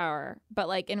bridal shower. But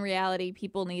like in reality,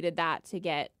 people needed that to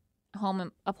get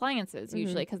home appliances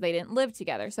usually because they didn't live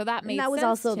together. So that made sense. And that was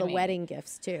also the me. Wedding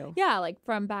gifts too. Yeah, like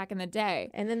from back in the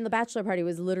day. And then the bachelor party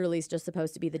was literally just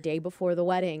supposed to be the day before the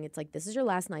wedding. It's like, this is your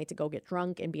last night to go get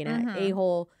drunk and be an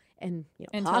a-hole and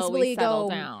possibly go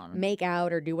down. Make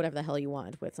out or do whatever the hell you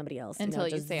want with somebody else. Until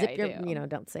just say zip I your, do.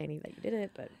 Don't say anything that you did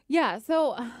it. But yeah,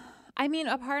 so I mean,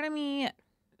 a part of me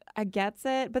gets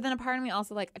it, but then a part of me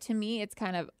also like, to me, it's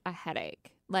kind of a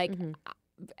headache. Like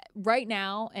right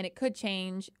now, and it could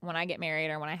change when I get married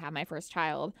or when I have my first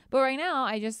child, but right now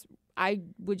I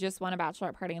would just want a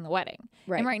bachelorette party and the wedding.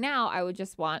 Right. And right now I would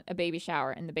just want a baby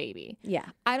shower and the baby. Yeah.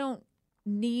 I don't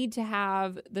need to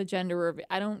have the gender reveal.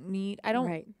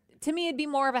 Right. To me, it'd be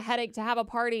more of a headache to have a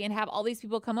party and have all these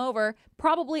people come over,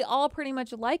 probably all pretty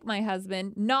much like my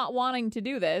husband, not wanting to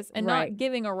do this and not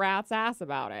giving a rat's ass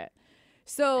about it.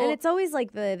 So, and it's always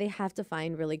like they have to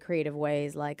find really creative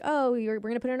ways, like, oh, we're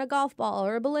gonna put in a golf ball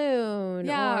or a balloon,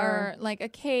 or like a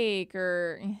cake,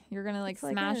 or you're gonna like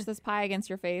smash this pie against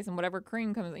your face and whatever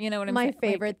cream comes. You know what I'm saying? My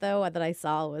favorite though that I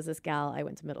saw was this gal I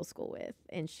went to middle school with,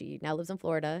 and she now lives in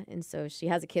Florida, and so she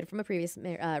has a kid from a previous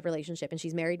relationship, and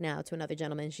she's married now to another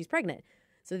gentleman, and she's pregnant.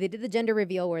 So they did the gender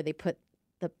reveal where they put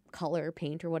the color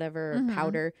paint or whatever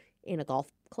powder in a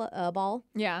golf ball,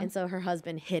 and so her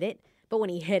husband hit it. But when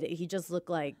he hit it, he just looked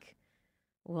like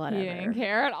whatever. He didn't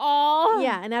care at all.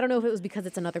 Yeah, and I don't know if it was because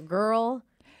it's another girl.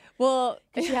 Well,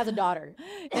 she has a daughter.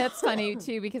 That's funny,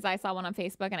 too, because I saw one on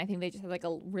Facebook, and I think they just had like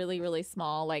a really, really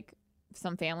small, like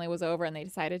some family was over, and they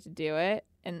decided to do it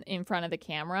in front of the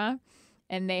camera.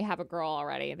 And they have a girl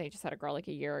already. They just had a girl like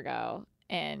a year ago.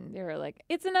 And they were like,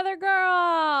 it's another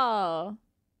girl.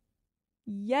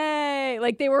 Yay.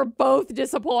 Like they were both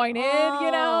disappointed,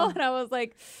 you know? And I was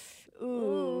like...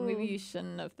 Ooh, maybe you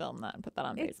shouldn't have filmed that and put that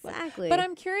on Facebook. Exactly. But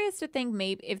I'm curious to think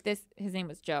maybe if his name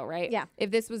was Joe, right? Yeah.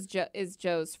 If this was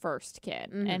Joe's first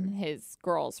kid and his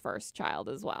girl's first child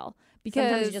as well. Because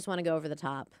sometimes you just want to go over the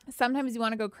top. Sometimes you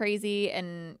want to go crazy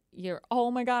and you're, oh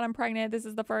my God, I'm pregnant. This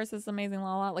is the first. This is amazing.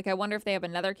 La la. Like, I wonder if they have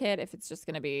another kid, if it's just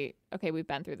going to be, okay, we've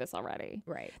been through this already.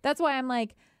 Right. That's why I'm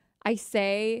like, I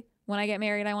say when I get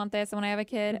married, I want this, and when I have a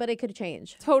kid. But it could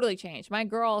change. Totally change. My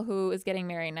girl who is getting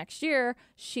married next year,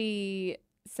 she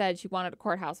said she wanted a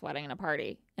courthouse wedding and a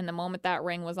party. And the moment that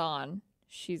ring was on,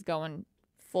 she's going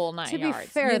full 9 yards. To be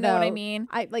fair, you know though, what I mean?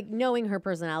 I like knowing her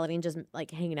personality and just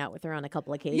like hanging out with her on a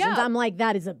couple occasions. Yeah. I'm like,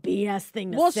 that is a BS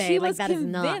thing to say. Well, she like, was that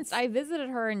convinced. Is not. I visited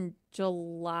her in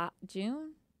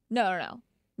June?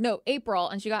 No, April,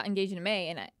 and she got engaged in May.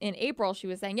 And in April, she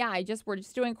was saying, yeah, we're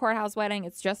just doing a courthouse wedding.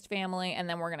 It's just family. And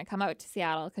then we're going to come out to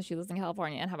Seattle because she lives in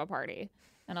California and have a party.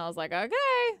 And I was like, okay,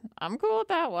 I'm cool with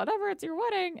that. Whatever, it's your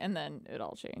wedding. And then it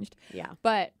all changed. Yeah.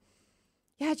 But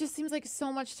yeah, it just seems like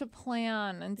so much to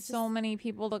plan and so many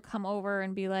people to come over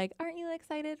and be like, aren't you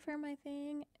excited for my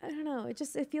thing? I don't know.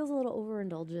 It feels a little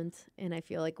overindulgent. And I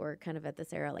feel like we're kind of at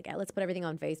this era, like, let's put everything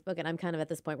on Facebook. And I'm kind of at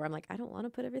this point where I'm like, I don't want to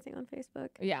put everything on Facebook.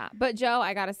 Yeah. But Joe,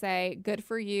 I got to say, good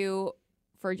for you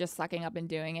for just sucking up and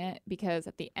doing it. Because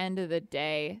at the end of the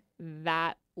day,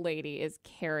 that lady is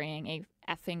carrying a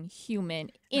effing human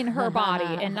in her body.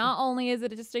 And not only is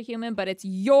it just a human, but it's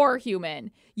your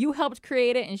human. You helped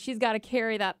create it, and she's got to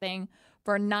carry that thing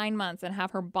for 9 months and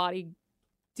have her body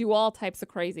do all types of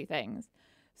crazy things.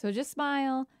 So just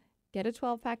smile, get a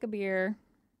 12-pack of beer.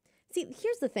 See,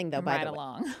 here's the thing, though, by the way.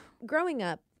 Along. Growing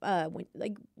up,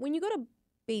 when you go to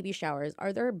baby showers,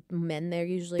 are there men there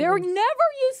usually? There never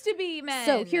used to be men.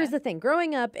 So here's the thing.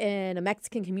 Growing up in a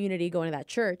Mexican community, going to that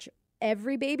church,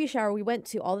 every baby shower we went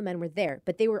to, all the men were there,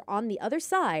 but they were on the other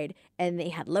side, and they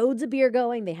had loads of beer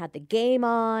going. They had the game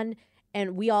on,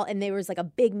 And there was like a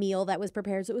big meal that was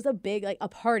prepared. So it was a big, like a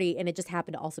party, and it just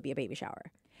happened to also be a baby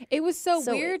shower. It was so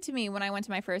weird to me when I went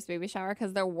to my first baby shower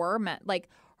because there were like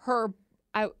her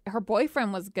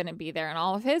boyfriend was going to be there and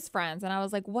all of his friends. And I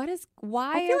was like, why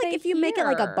I feel like if you make it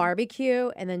like a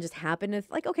barbecue and then just happen to,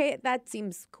 like, okay, that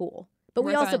seems cool. But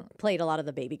we also played a lot of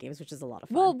the baby games, which is a lot of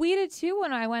fun. Well, we did too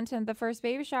when I went to the first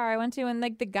baby shower I went to. And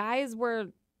like the guys were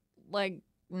like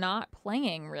not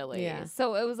playing really. Yeah.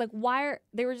 So it was like,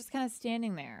 they were just kind of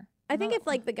standing there. I think if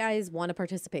like the guys want to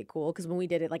participate, cool. Because when we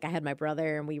did it, like I had my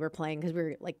brother and we were playing because we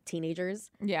were like teenagers.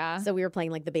 Yeah. So we were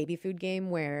playing like the baby food game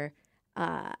where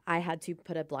I had to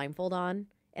put a blindfold on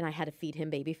and I had to feed him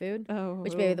baby food. Oh.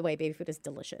 Which, by the way, baby food is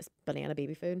delicious. Banana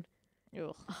baby food.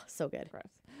 Ugh. Oh, so good.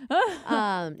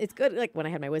 Gross. It's good. Like when I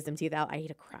had my wisdom teeth out, I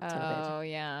ate a crap ton of it. Oh,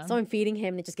 yeah. So I'm feeding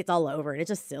him and it just gets all over and it's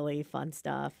just silly, fun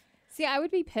stuff. See, I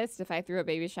would be pissed if I threw a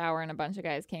baby shower and a bunch of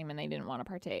guys came and they didn't want to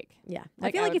partake. Yeah.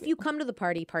 I feel like if you come to the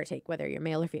party, partake, whether you're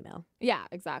male or female. Yeah,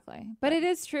 exactly. But it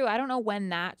is true. I don't know when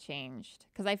that changed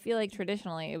because I feel like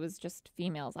traditionally it was just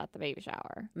females at the baby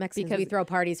shower. Mexicans, we throw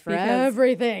parties for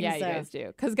everything. Yeah, you guys do.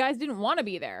 Because guys didn't want to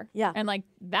be there. Yeah. And like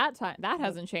that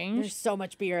hasn't changed. There's so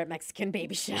much beer at Mexican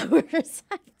baby showers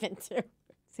I've been to.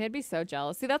 See, I'd be so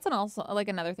jealous. See, that's also like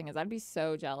another thing is I'd be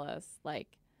so jealous, like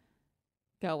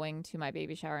going to my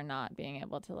baby shower and not being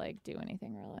able to like do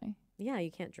anything really. Yeah,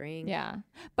 you can't drink. Yeah.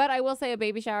 But I will say a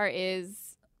baby shower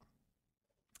is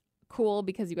cool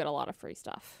because you get a lot of free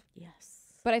stuff. Yes.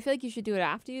 But I feel like you should do it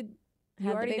after you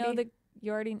already know the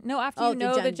after Oh, you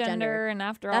know the gender. gender and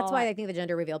after That's all why I think the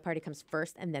gender reveal party comes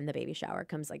first and then the baby shower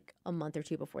comes like a month or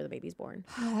two before the baby's born.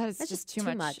 That's just just too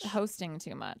too much. hosting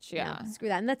too much. Yeah. Screw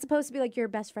that. And that's supposed to be like your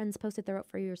best friend's supposed to throw it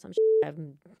for you or some shit. I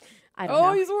don't know.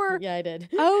 Oh, you swore. Yeah, I did.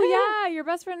 Oh yeah, your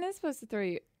best friend is supposed to throw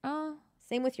you. Oh,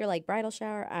 Same with your like bridal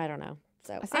shower. I don't know.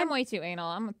 So I'm way too anal.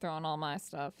 I'm throwing all my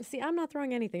stuff. See, I'm not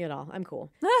throwing anything at all. I'm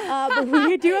cool. But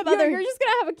we do have other. You're just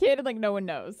gonna have a kid and like no one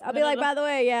knows. I'll be like, by the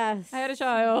way, yeah, I had a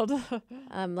child.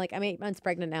 like I'm 8 months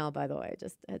pregnant now. By the way,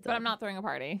 just heads But up. I'm not throwing a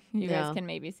party. You No. guys can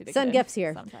maybe see the Send kid gifts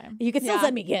here. sometime. You can still Yeah.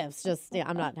 send me gifts. Just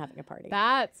I'm not having a party.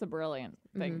 That's a brilliant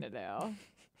thing to do.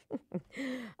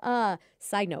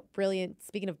 Side note, brilliant.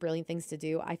 Speaking of brilliant things to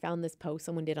do, I found this post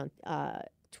someone did on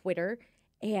Twitter,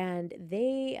 and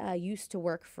they used to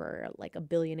work for like a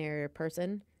billionaire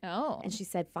person. Oh. And she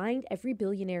said, find every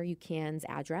billionaire you can's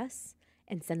address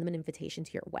and send them an invitation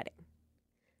to your wedding,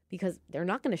 because they're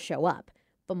not going to show up,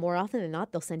 but more often than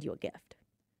not, they'll send you a gift.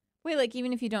 Wait, like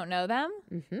even if you don't know them?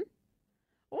 Mm-hmm.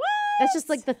 What? That's just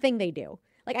like the thing they do.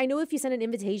 Like I know if you send an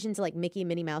invitation to like Mickey and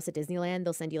Minnie Mouse at Disneyland,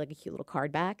 they'll send you like a cute little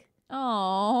card back.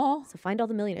 Oh. So find all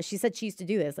the millionaires. She said she used to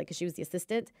do this, like, because she was the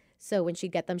assistant. So when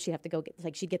she'd get them, she'd have to go get,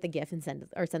 like, she'd get the gift and send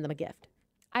them a gift.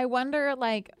 I wonder,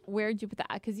 like, where'd you put that?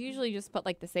 Because usually you just put,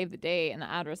 like, the save the date and the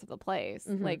address of the place.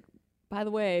 Mhm. Like, by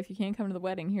the way, if you can't come to the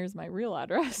wedding, here's my real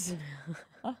address.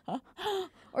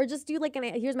 Or just do like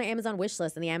here's my Amazon wish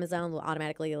list, and the Amazon will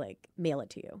automatically like mail it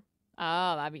to you.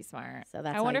 Oh, that'd be smart. So that's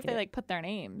I how wonder you if can they do it. like put their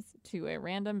names to a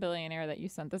random billionaire that you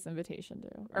sent this invitation to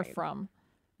or Right. from.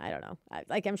 I don't know.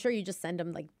 I'm sure you just send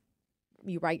them like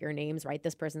you write your names, write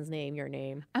this person's name, your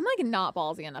name. I'm like not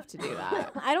ballsy enough to do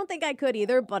that. I don't think I could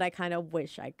either, but I kind of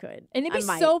wish I could. And it'd I be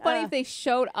might. so funny if they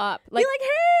showed up. Be like,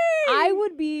 hey, I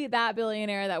would be that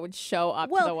billionaire that would show up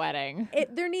to Well, the wedding.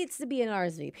 There needs to be an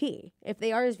RSVP. If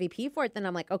they RSVP for it, then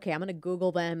I'm like, okay, I'm gonna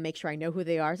Google them, make sure I know who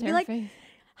they are. So be Their like, face.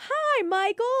 hi,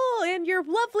 Michael, and your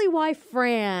lovely wife,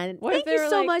 Fran. What if Thank they you were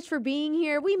so like- much for being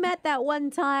here. We met that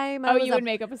one time. Oh, was you a, would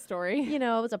make up a story. you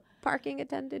know, I was a parking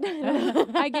attendant.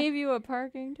 I gave you a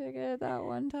parking ticket that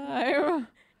one time.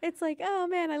 It's like, oh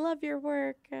man, I love your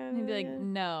work. And he'd be like,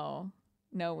 no,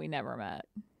 we never met.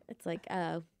 It's like,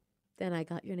 oh, then I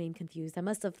got your name confused. I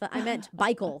must have thought I meant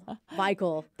Michael.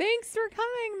 Michael. Thanks for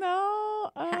coming, though.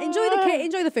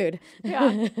 Enjoy the food.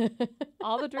 Yeah.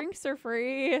 All the drinks are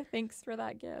free. Thanks for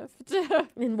that gift.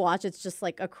 And watch, it's just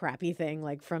like a crappy thing,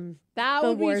 like from That The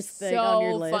would be worst thing on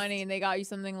your so list. funny. And they got you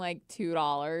something like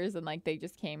 $2, and like they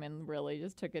just came and really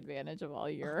just took advantage of all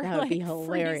your. that would be like,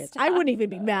 free hilarious. stuff. I wouldn't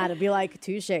even be mad. I'd be like,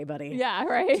 touche, buddy. Yeah.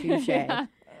 Right. Touche. Yeah.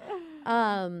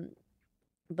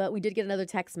 But we did get another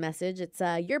text message. It's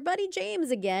your buddy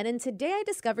James again, and today I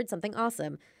discovered something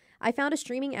awesome. I found a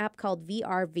streaming app called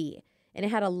VRV, and it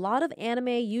had a lot of anime,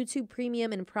 YouTube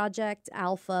Premium, and Project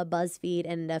Alpha, BuzzFeed,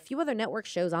 and a few other network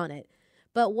shows on it.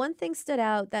 But one thing stood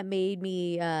out that made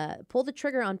me pull the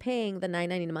trigger on paying the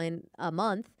 $9.99 a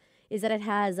month is that it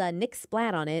has Nick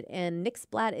Splat on it. And Nick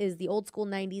Splat is the old school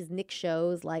 90s Nick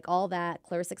shows, like all that.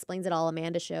 Clarissa Explains It All,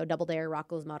 Amanda Show, Double Dare,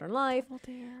 Rocko's Modern Life,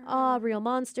 Real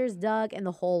Monsters, Doug, and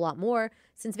the whole lot more.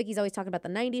 Since Vicky's always talking about the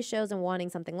 90s shows and wanting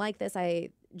something like this, I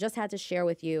just had to share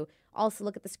with you. Also,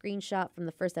 look at the screenshot from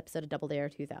the first episode of Double Dare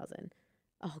 2000.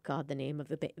 Oh, God, the name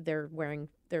of they're wearing,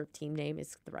 their team name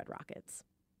is the Red Rockets.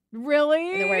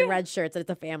 Really? And they're wearing red shirts and it's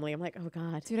a family. I'm like, oh,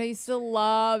 God. Dude, I used to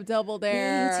love Double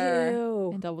Dare. Me too.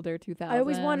 And Double Dare 2000. I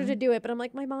always wanted to do it, but I'm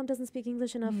like, my mom doesn't speak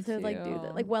English enough to like do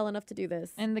that, like well enough to do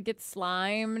this. And they get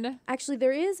slimed. Actually,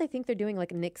 I think they're doing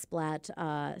like a Nick Splat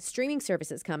streaming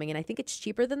services coming, and I think it's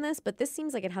cheaper than this, but this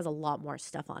seems like it has a lot more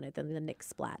stuff on it than the Nick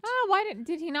Splat. Oh, why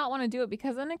did he not want to do it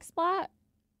because of Nick Splat?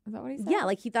 Is that what he said? Yeah,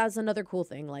 like he thought it was another cool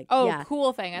thing. Like,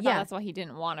 cool thing. I thought that's why he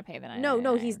didn't want to pay the $99.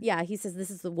 No, he says this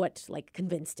is what like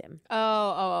convinced him.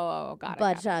 Got it.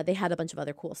 But they had a bunch of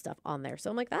other cool stuff on there,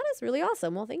 so I'm like, that is really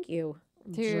awesome. Well, thank you,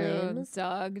 Dude,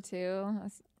 Doug too.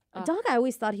 Doug, I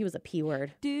always thought he was a P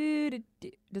word. Dude,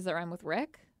 does that rhyme with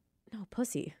Rick? No,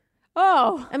 pussy.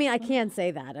 Oh, I mean, I can't say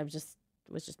that.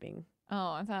 Was just being.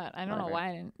 Oh, I don't know why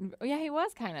I didn't. Yeah, he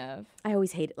was kind of. I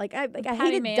always hated I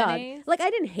hated mayonnaise. Doug. Like I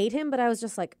didn't hate him, but I was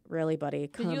just like, really, buddy,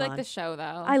 come on. Did you like the show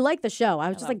though? I like the show. I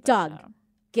was just like, Doug,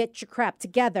 get your crap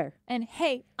together. And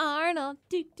Hey Arnold.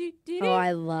 Oh,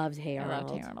 I loved Hey Arnold. I loved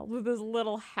Hey Arnold with his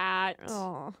little hat.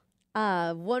 Oh.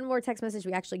 One more text message.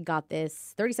 We actually got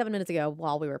this 37 minutes ago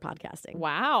while we were podcasting.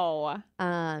 Wow.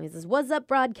 He says, "What's up,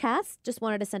 broadcast? Just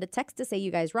wanted to send a text to say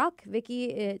you guys rock. Vicky,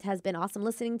 it has been awesome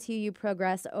listening to you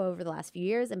progress over the last few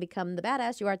years and become the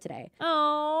badass you are today."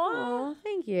 Oh,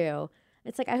 thank you.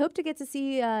 It's like, I hope to get to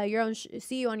see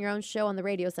see you on your own show on the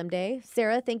radio someday.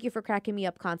 Sarah, thank you for cracking me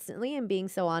up constantly and being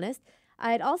so honest.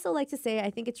 I'd also like to say I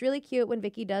think it's really cute when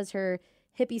Vicky does her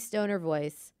hippie stoner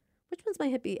voice. Which one's my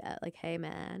hippie? Like, hey,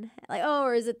 man. Like, oh,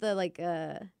 or is it the, like,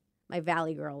 my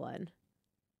Valley Girl one?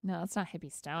 No, it's not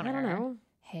hippie stoner. I don't know.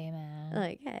 Hey, man.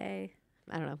 Like, hey.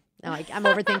 I don't know. No, I'm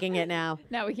overthinking it now.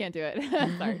 No, we can't do it.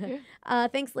 Sorry.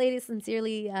 Thanks, ladies.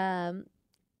 Sincerely,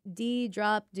 D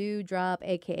Drop, Do Drop,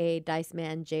 a.k.a. Dice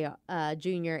Man Jr.,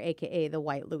 a.k.a. the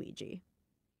White Luigi.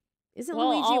 Isn't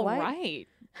Luigi white? Right.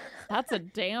 That's a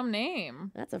damn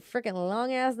name. That's a freaking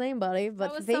long ass name, buddy. But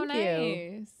that was thank so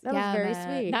you. Nice. That was very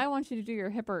sweet. Now I want you to do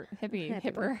your hipper.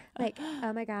 Like,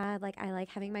 oh my God, like I like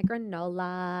having my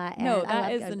granola. And no,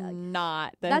 that is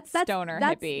not the stoner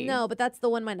hippie. No, but that's the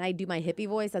one when I do my hippie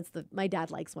voice. That's my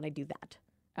dad likes when I do that.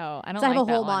 Oh, I don't. So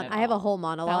like I have a whole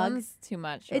monologue. That one's too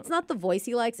much. It's not the voice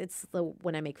he likes. It's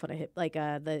when I make fun of the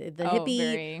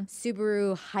hippie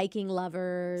Subaru hiking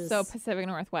lovers. So Pacific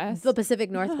Northwest. The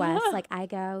Pacific Northwest. Like I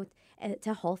go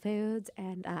to Whole Foods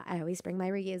and I always bring my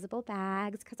reusable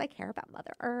bags because I care about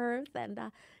Mother Earth and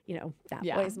that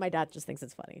voice. My dad just thinks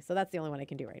it's funny. So that's the only one I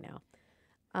can do right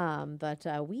now. But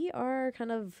we are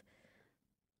kind of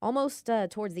almost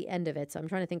towards the end of it. So I'm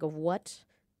trying to think of what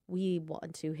we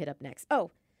want to hit up next. Oh.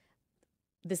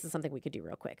 This is something we could do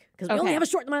real quick because we only have a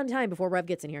short amount of time before Rev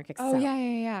gets in here and kicks us out.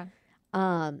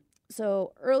 Yeah.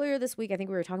 So earlier this week, I think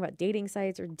we were talking about dating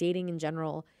sites or dating in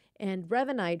general, and Rev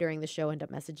and I during the show end up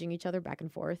messaging each other back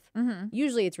and forth. Mm-hmm.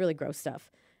 Usually it's really gross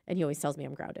stuff, and he always tells me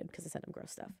I'm grounded because I send him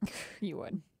gross stuff. You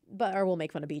would. Or we'll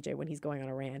make fun of BJ when he's going on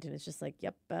a rant, and it's just like,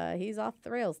 yep, he's off the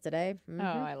rails today. Mm-hmm.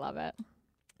 Oh, I love it.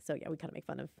 So yeah, we kind of make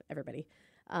fun of everybody,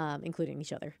 including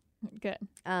each other. Good.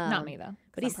 Not me though,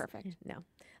 but he's perfect. No.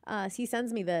 He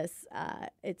sends me this.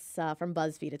 It's from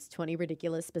BuzzFeed. It's 20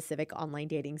 ridiculous specific online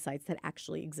dating sites that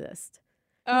actually exist.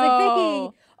 I was like,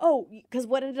 Vicky. Oh, because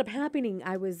what ended up happening,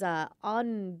 I was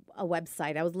on a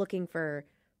website. I was looking for,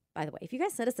 by the way, if you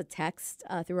guys send us a text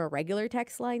through our regular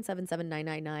text line,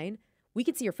 77999, we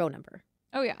can see your phone number.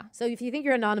 Oh, yeah. So if you think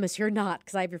you're anonymous, you're not,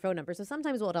 because I have your phone number. So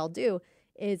sometimes what I'll do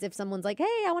is if someone's like,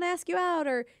 hey, I want to ask you out,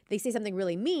 or they say something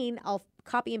really mean, I'll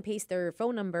copy and paste their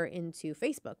phone number into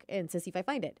Facebook and to see if I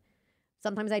find it.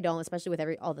 Sometimes I don't, especially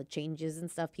with all the changes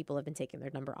and stuff. People have been taking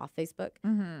their number off Facebook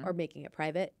or making it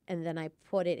private. And then I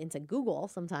put it into Google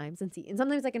sometimes and see. And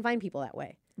sometimes I can find people that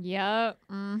way. Yep.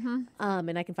 Mm-hmm.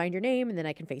 And I can find your name and then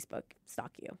I can Facebook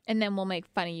stalk you. And then we'll make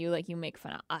fun of you like you make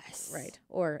fun of us. Right.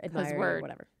 Or admire you or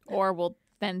whatever. Or we'll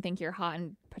then think you're hot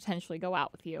and potentially go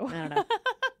out with you. I don't know.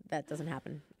 That doesn't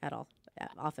happen at all.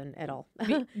 Often at all.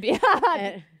 No.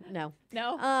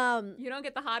 No. You don't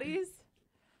get the hotties?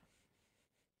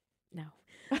 No.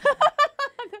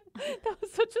 That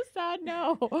was such a sad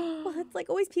no. Well, it's like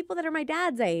always people that are my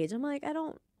dad's age. I'm like,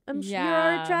 I'm sure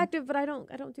you're attractive, but I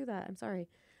don't do that. I'm sorry.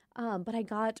 But I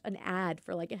got an ad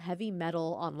for like a heavy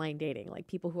metal online dating, like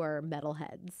people who are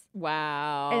metalheads.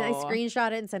 Wow. And I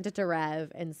screenshot it and sent it to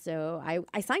Rev. And so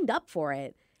I signed up for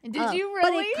it. Did you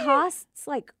really? But it costs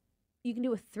like You can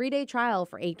do a 3-day trial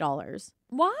for $8.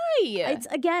 Why? It's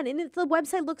again, and the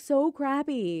website looks so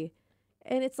crappy.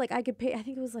 And it's like I could pay, I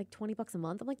think it was like $20 a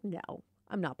month. I'm like, no,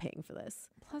 I'm not paying for this.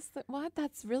 Plus, what?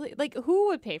 That's really like, who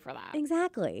would pay for that?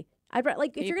 Exactly. I'd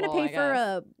like if you're gonna pay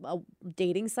for a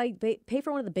dating site, pay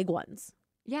for one of the big ones.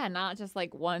 Yeah, not just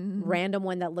like one random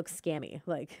one that looks scammy.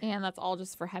 Like, and that's all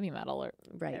just for heavy metal or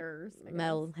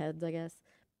metal heads, I guess.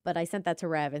 But I sent that to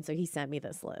Rev, and so he sent me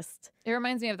this list. It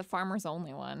reminds me of the Farmers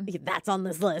Only one. That's on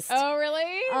this list. Oh,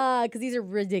 really? Because these are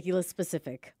ridiculous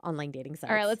specific online dating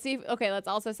sites. All right, let's see. Let's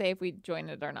also say if we join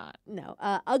it or not. No.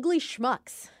 Ugly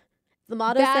schmucks. The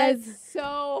motto says... That's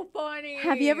so funny.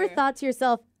 Have you ever thought to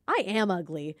yourself, I am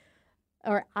ugly?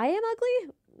 Or I am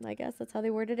ugly? I guess that's how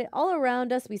they worded it. All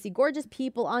around us, we see gorgeous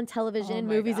people on television,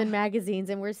 movies, and magazines,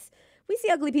 and we see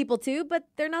ugly people too, but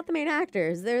they're not the main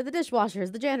actors. They're the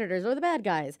dishwashers, the janitors, or the bad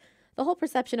guys. The whole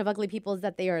perception of ugly people is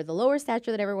that they are the lower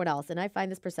stature than everyone else, and I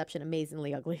find this perception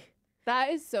amazingly ugly.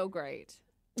 That is so great.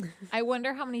 I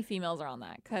wonder how many females are on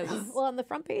that. Well, on the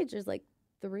front page, there's like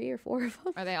 3 or 4 of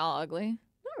them. Are they all ugly?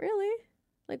 Not really.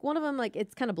 Like one of them, like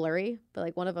it's kind of blurry, but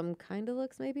like one of them kind of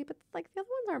looks maybe, but like the other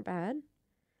ones aren't bad.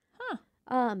 Huh.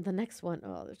 The next one,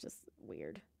 they're just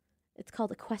weird. It's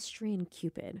called Equestrian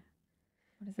Cupid.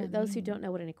 For those who don't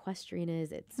know what an equestrian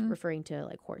is, it's referring to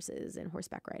like horses and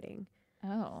horseback riding.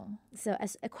 Oh. So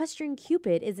Equestrian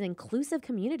Cupid is an inclusive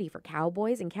community for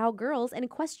cowboys and cowgirls and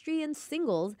equestrian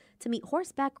singles to meet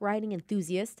horseback riding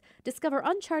enthusiasts, discover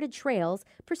uncharted trails,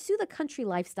 pursue the country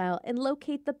lifestyle, and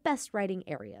locate the best riding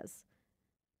areas.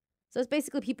 So it's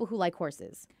basically people who like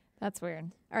horses. That's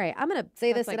weird. All right, I'm going to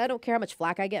say this, and I don't care how much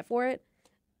flack I get for it,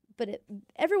 but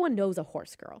everyone knows a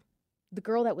horse girl. The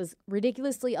girl that was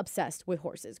ridiculously obsessed with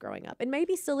horses growing up, and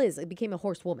maybe still is. It became a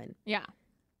horse woman. Yeah.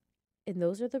 And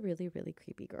those are the really, really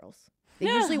creepy girls. They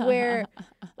usually wear,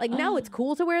 like now it's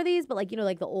cool to wear these, but like, you know,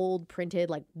 like the old printed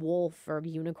like wolf or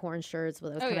unicorn shirts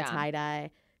with those kind of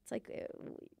tie-dye. It's like,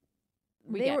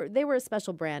 they were a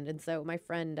special brand. And so my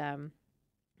friend,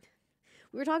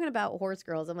 we were talking about horse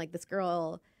girls. I'm like, this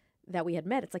girl that we had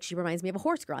met, it's like, she reminds me of a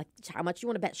horse girl. Like, how much you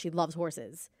want to bet she loves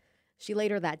horses? She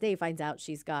later that day finds out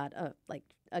she's got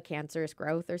a cancerous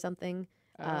growth or something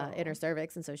in her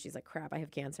cervix. And so she's like, crap, I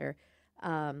have cancer.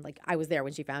 Like I was there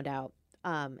when she found out.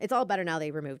 It's all better now.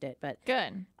 They removed it, but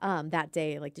good. That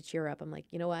day, like to cheer her up, I'm like,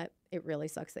 you know what? It really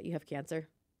sucks that you have cancer,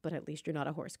 but at least you're not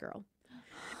a horse girl.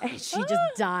 And she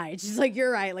just died. She's like,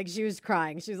 you're right. Like she was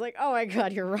crying. She was like, oh my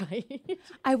God, you're right.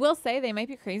 I will say they might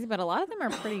be crazy, but a lot of them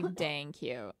are pretty dang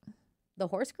cute. The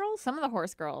horse girls? Some of the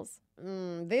horse girls.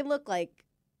 They look like,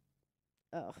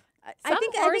 I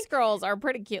think horse girls are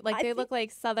pretty cute. Like they look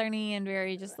like southerny and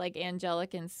very just like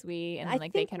angelic and sweet, and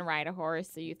like they can ride a horse.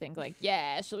 So you think like,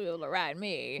 yeah, she'll be able to ride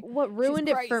me. What ruined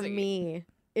it for me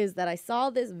is that I saw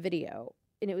this video,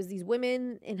 and it was these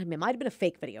women, and it might have been a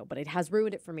fake video, but it has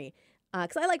ruined it for me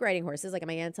because I like riding horses. Like at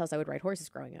my aunt's house, I would ride horses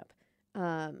growing up.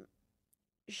 There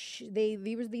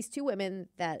were these 2 women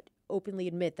that openly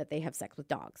admit that they have sex with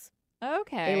dogs.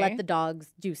 Okay. They let the dogs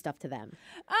do stuff to them.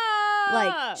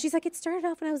 Like, she's like, it started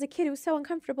off when I was a kid. It was so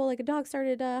uncomfortable. Like, a dog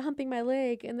started humping my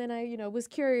leg, and then I, was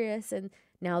curious, and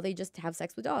now they just have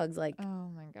sex with dogs. Like, oh,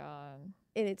 my God.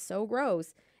 And it's so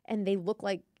gross. And they look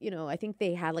like, I think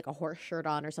they had, like, a horse shirt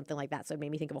on or something like that, so it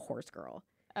made me think of a horse girl.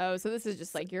 Oh, so this is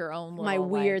just, like, your own little, my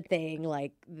weird thing.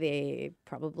 Like,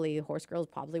 horse girls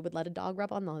probably would let a dog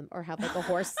rub on them or have, like, a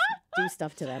horse do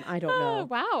stuff to them. I don't know.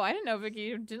 Wow, I didn't know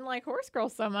Vicky didn't like horse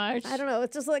girls so much. I don't know.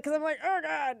 It's just like, because I'm like, oh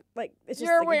God, like it's just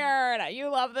you're weird. You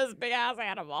love this big ass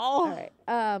animal. All right.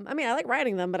 I mean, I like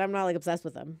riding them, but I'm not like obsessed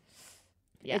with them.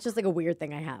 Yeah, it's just like a weird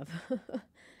thing I have.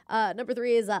 Number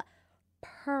 3 is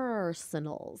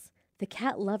Personals, the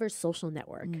cat lover's social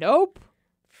network. Nope.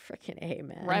 Freaking A,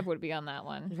 man. Rev would be on that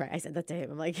one. Right. I said that to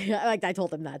him. I'm like, I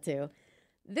told him that too.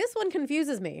 This one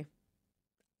confuses me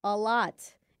a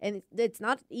lot. And it's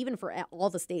not even for all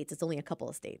the states. It's only a couple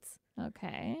of states.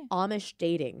 Okay. Amish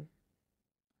dating.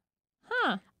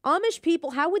 Huh. Amish people,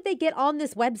 how would they get on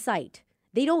this website?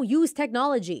 They don't use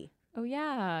technology. Oh,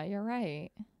 yeah. You're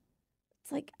right.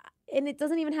 It's like, and it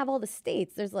doesn't even have all the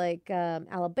states. There's like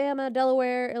Alabama,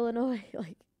 Delaware, Illinois.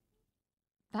 Like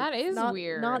that is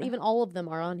weird. Not even all of them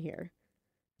are on here.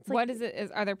 It's like, what is it?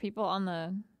 Are there people on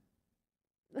the...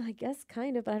 I guess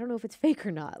kind of, but I don't know if it's fake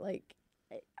or not. Like,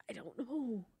 I don't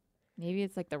know. Maybe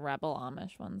it's like the rebel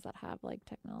Amish ones that have like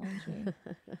technology.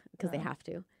 Because they have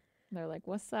to. They're like,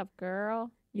 what's up,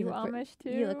 girl? You Amish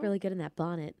too? You look really good in that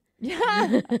bonnet.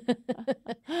 Yeah.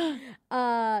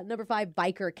 Number 5,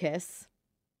 biker kiss.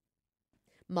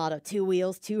 Motto, 2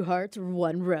 wheels, 2 hearts,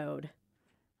 1 road.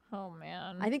 Oh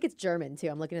man. I think it's German too.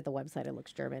 I'm looking at the website. It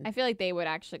looks German. I feel like they would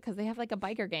actually, because they have like a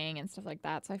biker gang and stuff like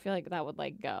that. So I feel like that would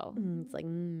like go. It's like,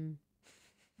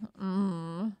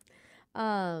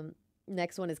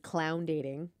 Next one is clown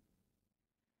dating.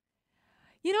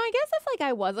 You know, I guess if like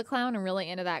I was a clown and really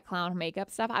into that clown makeup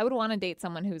stuff, I would want to date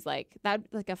someone who's like that,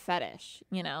 like a fetish,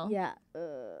 you know? Yeah.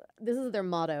 This is their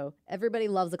motto. Everybody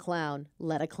loves a clown.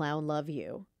 Let a clown love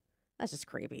you. That's just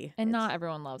creepy. And not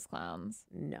everyone loves clowns.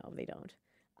 No, they don't.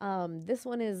 This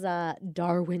one is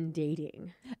Darwin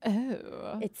dating.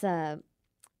 Oh. It's a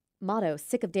motto.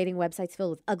 Sick of dating websites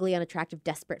filled with ugly, unattractive,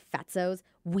 desperate fatzos?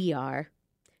 We are.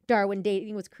 Darwin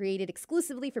dating was created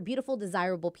exclusively for beautiful,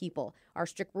 desirable people. Our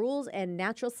strict rules and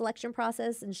natural selection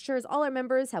process ensures all our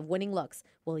members have winning looks.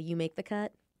 Will you make the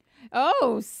cut?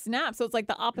 Oh, snap. So it's like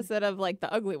the opposite of like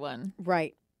the ugly one.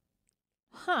 Right.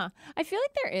 Huh. I feel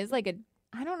like there is like a,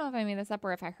 I don't know if I made this up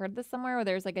or if I heard this somewhere, where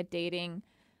there's like a dating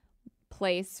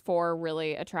place for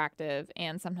really attractive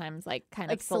and sometimes like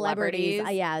kind of celebrities.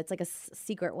 Yeah, it's like a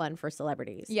secret one for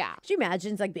celebrities. Yeah. Could you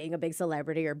imagine like being a big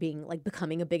celebrity or being like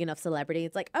becoming a big enough celebrity?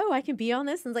 It's like, oh, I can be on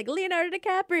this. And it's like Leonardo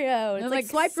DiCaprio. It's like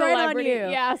swipe right on you.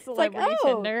 Yeah, celebrity like,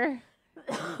 oh. Tinder.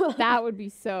 That would be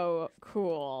so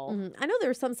cool. I know there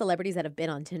are some celebrities that have been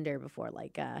on Tinder before,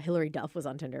 like Hillary Duff was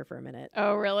on Tinder for a minute.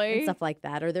 Oh, really? And stuff like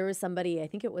that. Or there was somebody, I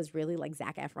think it was really like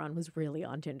Zac Efron was really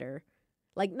on Tinder.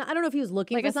 Like, I don't know if he was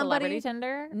looking like for a somebody. Celebrity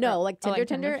Tinder? No, like Tinder, like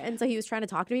Tinder. And so he was trying to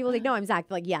talk to people. Like, no, I'm Zach.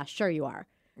 Like, yeah, sure you are.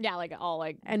 Yeah, like all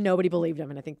like. And nobody believed him.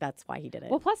 And I think that's why he did it.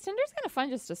 Well, plus Tinder's kind of fun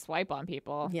just to swipe on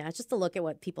people. Yeah, it's just to look at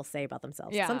what people say about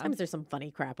themselves. Yeah. Sometimes there's some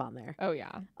funny crap on there. Oh,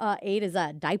 yeah. 8 is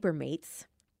Diaper Mates.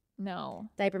 No.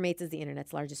 Diaper Mates is the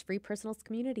internet's largest free personal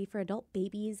community for adult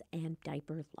babies and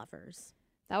diaper lovers.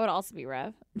 That would also be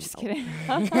Rev. I'm just kidding.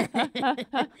 Hope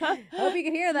you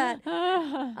can hear that.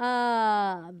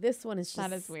 This one is just...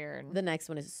 That is weird. The next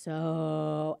one is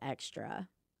so extra.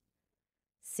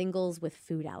 Singles with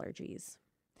food allergies.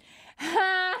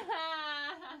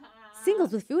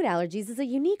 Singles with Food Allergies is a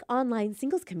unique online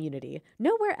singles community.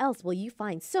 Nowhere else will you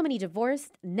find so many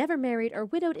divorced, never married, or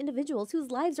widowed individuals whose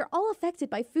lives are all affected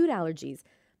by food allergies.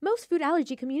 Most food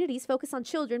allergy communities focus on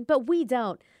children, but we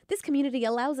don't. This community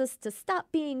allows us to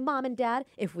stop being mom and dad,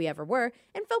 if we ever were,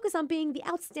 and focus on being the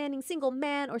outstanding single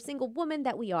man or single woman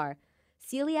that we are.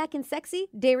 Celiac and sexy,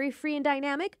 dairy-free and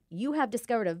dynamic, you have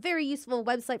discovered a very useful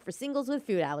website for singles with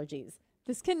food allergies.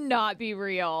 This cannot be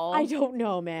real. I don't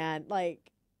know, man.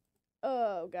 Like,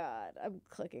 oh, God. I'm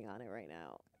clicking on it right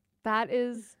now. That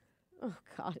is... Oh,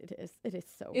 God, it is. It is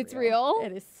so It's real. real?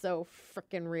 It is so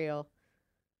freaking real.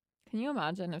 Can you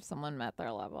imagine if someone met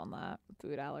their love on that?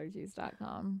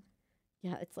 Foodallergies.com.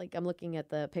 Yeah, it's like I'm looking at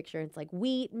the picture. It's like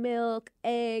wheat, milk,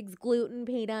 eggs, gluten,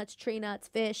 peanuts, tree nuts,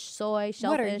 fish, soy,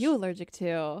 shellfish. What are you allergic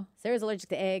to? Sarah's allergic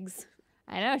to eggs.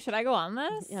 I know. Should I go on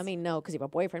this? I mean, no, because you have a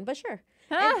boyfriend, but sure.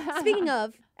 And speaking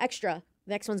of extra,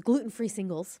 the next one's gluten-free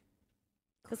singles.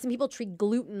 Because some people treat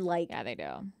gluten like Yeah, they do.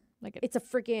 Like it's a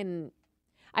freaking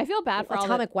I feel bad for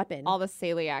atomic weapon. all the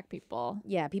celiac people.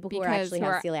 Yeah, people who Because actually who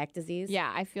have are- celiac disease.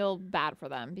 Yeah, I feel bad for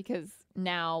them because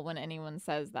now when anyone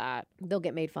says that, They'll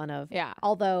get made fun of. yeah,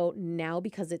 Although now,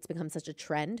 because it's become such a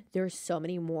trend, there's so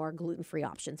many more gluten-free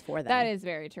options for them. that is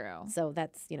very true. So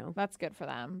that's, you know. That's good for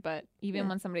them. But even Yeah.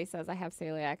 when somebody says I have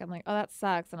celiac, I'm like, oh, that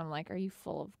sucks. And I'm like, are you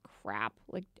full of crap?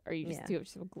 Like, are you just Yeah. do you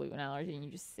have a gluten allergy and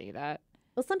you just say that?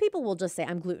 Well, some people will just say,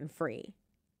 I'm gluten-free.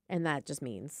 And that just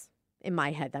means, in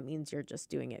my head, that means you're just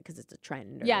doing it because it's a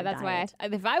trend. Or Yeah, a that's diet. why.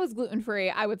 If I was gluten free,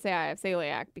 I would say I have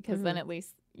celiac because then Mhm. at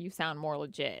least you sound more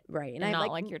legit. Right. And I not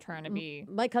like you're trying to be.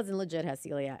 My cousin legit has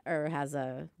celiac or has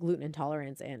a gluten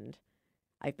intolerance, and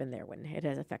I've been there when it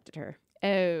has affected her. Oh,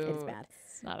 It's bad.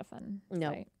 It's not a fun. No.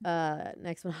 sight.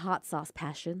 Next one, hot sauce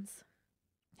passions.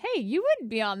 Hey, you would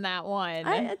be on that one.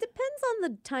 It depends on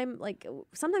the time. Like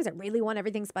sometimes I really want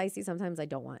everything spicy. Sometimes I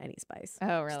don't want any spice. oh,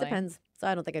 Just really? depends. So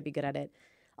I don't think I'd be good at it.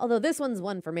 Although this one's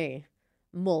one for me.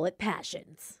 Mullet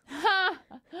passions.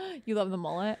 You love the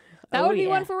mullet. That Oh, would be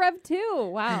one yeah. for Rev too.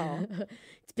 Wow.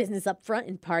 It's business up front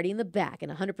and party in the back,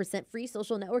 and 100% free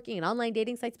social networking and online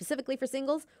dating site specifically for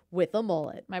singles with a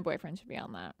mullet. My boyfriend should be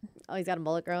on that. Oh, he's got a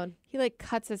mullet growing? He like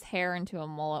cuts his hair into a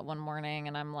mullet one morning,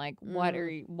 and I'm like, "What Mm. are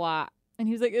you? What?" And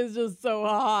he's like, "It's just so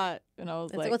hot." And I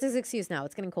was It's like, what's his excuse now?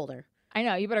 It's getting colder. "I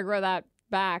know. You better grow that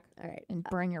back All right. and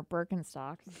burn your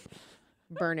Birkenstocks.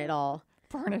 Burn it all.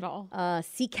 Burn it all."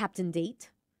 Sea captain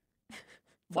date.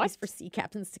 What? Place for sea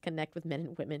captains to connect with men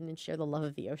and women and share the love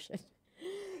of the ocean.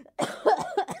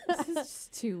 This is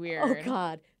just too weird. Oh,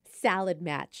 God. Salad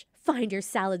match. Find your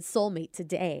salad soulmate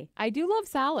today. I do love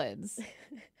salads.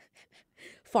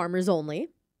 Farmers only.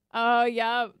 Oh,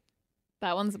 yeah.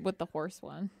 That one's with the horse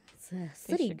one.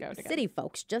 City should go together. city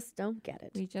folks just don't get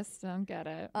it. We just don't get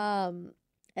it.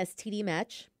 STD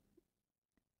match.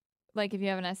 Like if you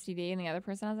have an STD and the other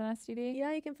person has an STD?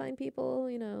 Yeah, you can find people,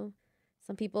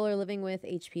 some people are living with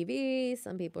HPV,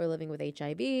 some people are living with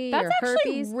HIV That's or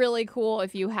actually herpes. really cool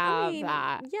if you have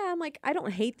that. Yeah, I'm like, I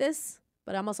don't hate this,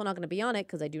 but I'm also not going to be on it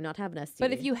because I do not have an STD.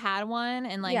 But if you had one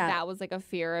and like Yeah. that was like a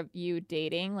fear of you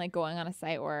dating, like going on a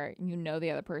site where you know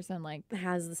the other person, like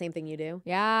has the same thing you do.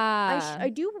 yeah, I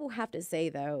do have to say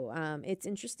though, it's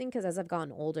interesting because as I've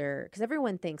gotten older, because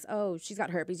everyone thinks, oh, she's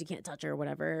got herpes, you can't touch her, or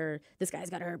whatever. This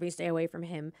guy's got herpes, stay away from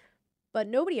him. But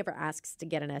nobody ever asks to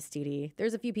get an STD.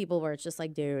 There's a few people where it's just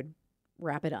like, dude,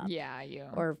 wrap it up. yeah, you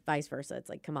Or vice versa. It's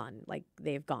like, come on, like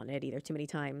they've gotten it either too many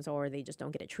times or they just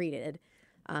don't get it treated.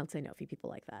 Because I know a few people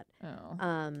like that.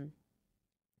 oh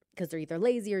Because they're either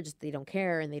lazy or just they don't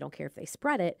care and they don't care if they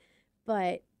spread it.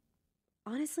 But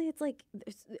honestly, it's like,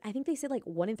 I think they said like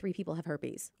 1 in 3 people have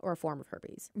herpes or a form of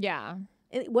herpes. yeah.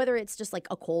 Whether it's just like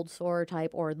a cold sore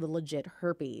type or the legit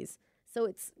herpes. So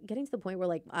it's getting to the point where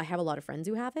like I have a lot of friends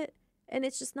who have it and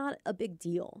it's just not a big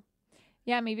deal.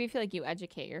 Yeah, maybe feel like you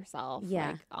educate yourself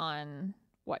Yeah. like on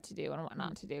what to do and what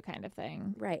not to do kind of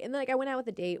thing. Right. And like I went out with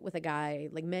a date with a guy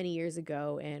like many years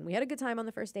ago and we had a good time on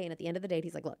the first day. And at the end of the date,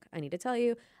 he's like, look, I need to tell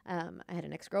you, I had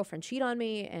an ex-girlfriend cheat on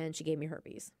me and she gave me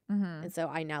herpes. Mm-hmm. And so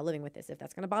I'm now living with this. If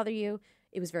that's going to bother you,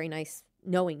 it was very nice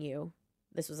knowing you.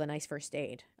 This was a nice first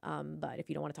date. But if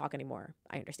you don't want to talk anymore,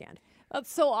 I understand.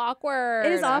 That's so awkward.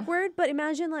 It is awkward, but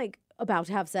imagine like about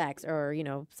to have sex or,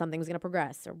 something's going to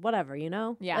progress or whatever, Yeah,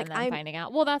 Like and then finding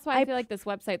out. Well, that's why I I- feel like this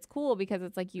website's cool because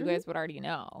it's like you Mhm. guys would already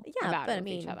know Yeah, about but it I with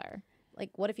each mean, other. Like,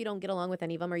 what if you don't get along with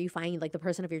any of them or you find like the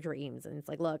person of your dreams and it's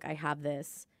like, look, I have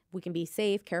this. We can be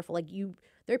safe, careful. Like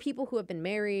there are people who have been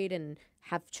married and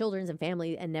have children and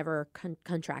family and never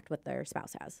contract what their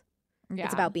spouse has. Yeah.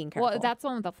 It's about being careful. Well, that's the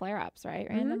one with the flare-ups, right?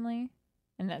 Mhm. Randomly.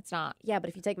 And it's not. Yeah, but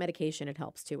if you take medication, it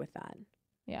helps too with that.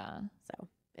 Yeah. So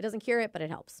it doesn't cure it, but it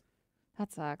helps.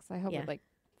 That sucks. I hope Yeah. it like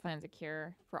finds a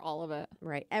cure for all of it,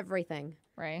 Right. Everything.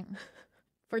 right?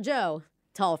 For Joe,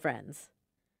 Tall Friends.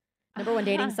 Number one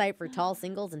dating site for tall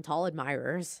singles and tall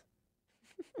admirers.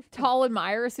 Tall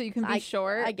admirer so you can be I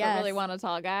short, I but really guess. want a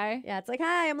tall guy. Yeah, it's like,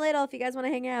 hi, I'm little. If you guys want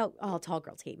to hang out. Oh, tall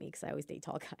girls hate me because I always date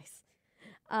tall guys.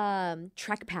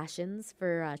 Trek Passions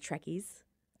for Trekkies.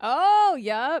 Oh,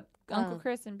 yep. Uncle Oh.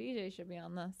 Chris and BJ should be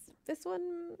on this. This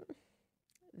one,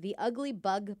 The Ugly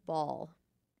Bug Ball.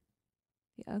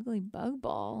 The ugly bug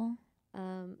ball.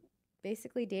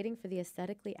 Basically dating for the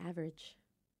aesthetically average.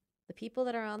 The people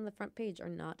that are on the front page are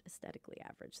not aesthetically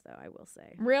average, though, I will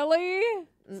say. Really?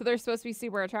 So Mm. they're supposed to be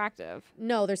super attractive.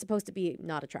 No, they're supposed to be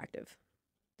not attractive.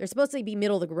 They're supposed to be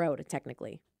middle of the road,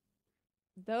 technically.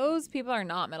 Those people are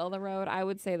not middle of the road. I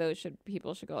would say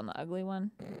people should go on the ugly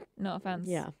one. No offense.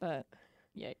 Yeah. But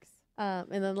yikes. And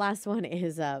then the last one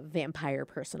is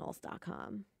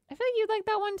vampirepersonals.com. I feel like you'd like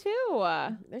that one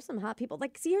too. There's some hot people.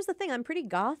 Like, see, here's the thing. I'm pretty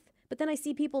goth, but then I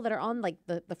see people that are on, like,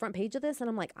 the front page of this, and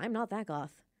I'm like, I'm not that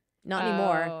goth. Not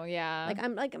anymore. Oh, yeah.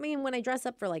 Like, I mean, when I dress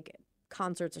up for, like,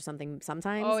 concerts or something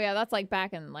sometimes. Oh, yeah. That's like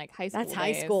back in like high school. That's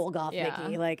high days. school goth, Yeah.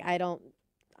 Nikki. Like,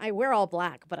 I wear all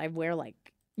black, but I wear, like,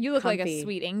 You look like a comfy.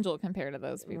 sweet angel compared to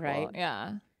those people. Right.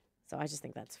 Yeah. so I just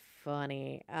think that's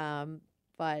funny.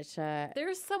 But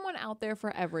There's someone out there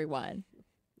for everyone.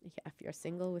 yeah, if you're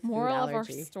single with Moral food of our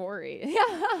allergy. story.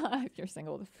 Yeah. If you're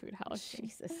single with a food allergy.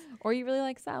 Jesus. Or you really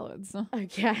like salads. I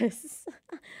guess.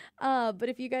 But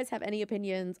if you guys have any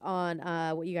opinions on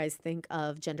what you guys think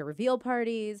of gender reveal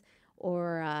parties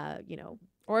or,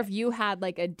 Or if you had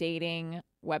like a dating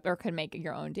web or could make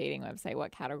your own dating website,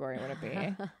 what category would it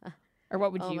be? Or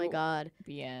what would oh you my God.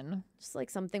 be in? Just like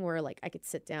something where like I could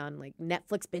sit down, like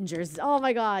Netflix bingers. Oh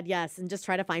my God, yes. And just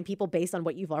try to find people based on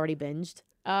what you've already binged.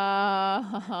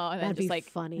 And then That'd just be like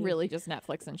funny. really just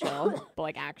Netflix and chill. But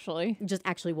like actually. Just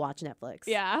actually watch Netflix.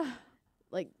 Yeah.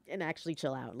 Like, and actually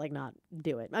chill out, like not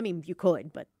do it. I mean, you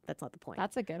could, but that's not the point.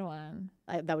 That's a good one.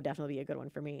 That would definitely be a good one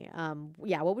for me.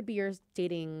 Yeah, what would be your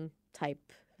dating type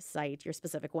site, your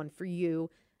specific one for you?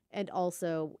 And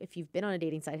also, if you've been on a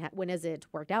dating site, when has it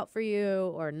worked out for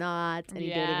you or not? Any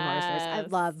dating horror stories? I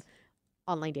Yes. love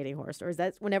online dating horror stories.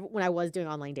 That's when I was doing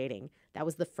online dating, that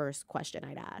was the first question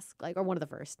I'd ask, like, or one of the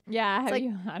first. Yeah. It's like,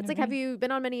 it's like, have you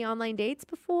been on many online dates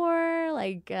before?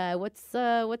 Like, what's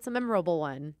a memorable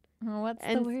one? What's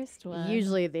and the worst one?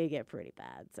 Usually they get pretty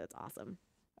bad, so it's awesome.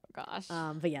 Oh, gosh.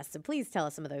 But yes, so please tell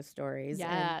us some of those stories.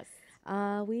 yes.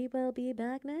 And, we will be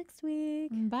back next week.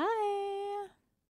 Bye.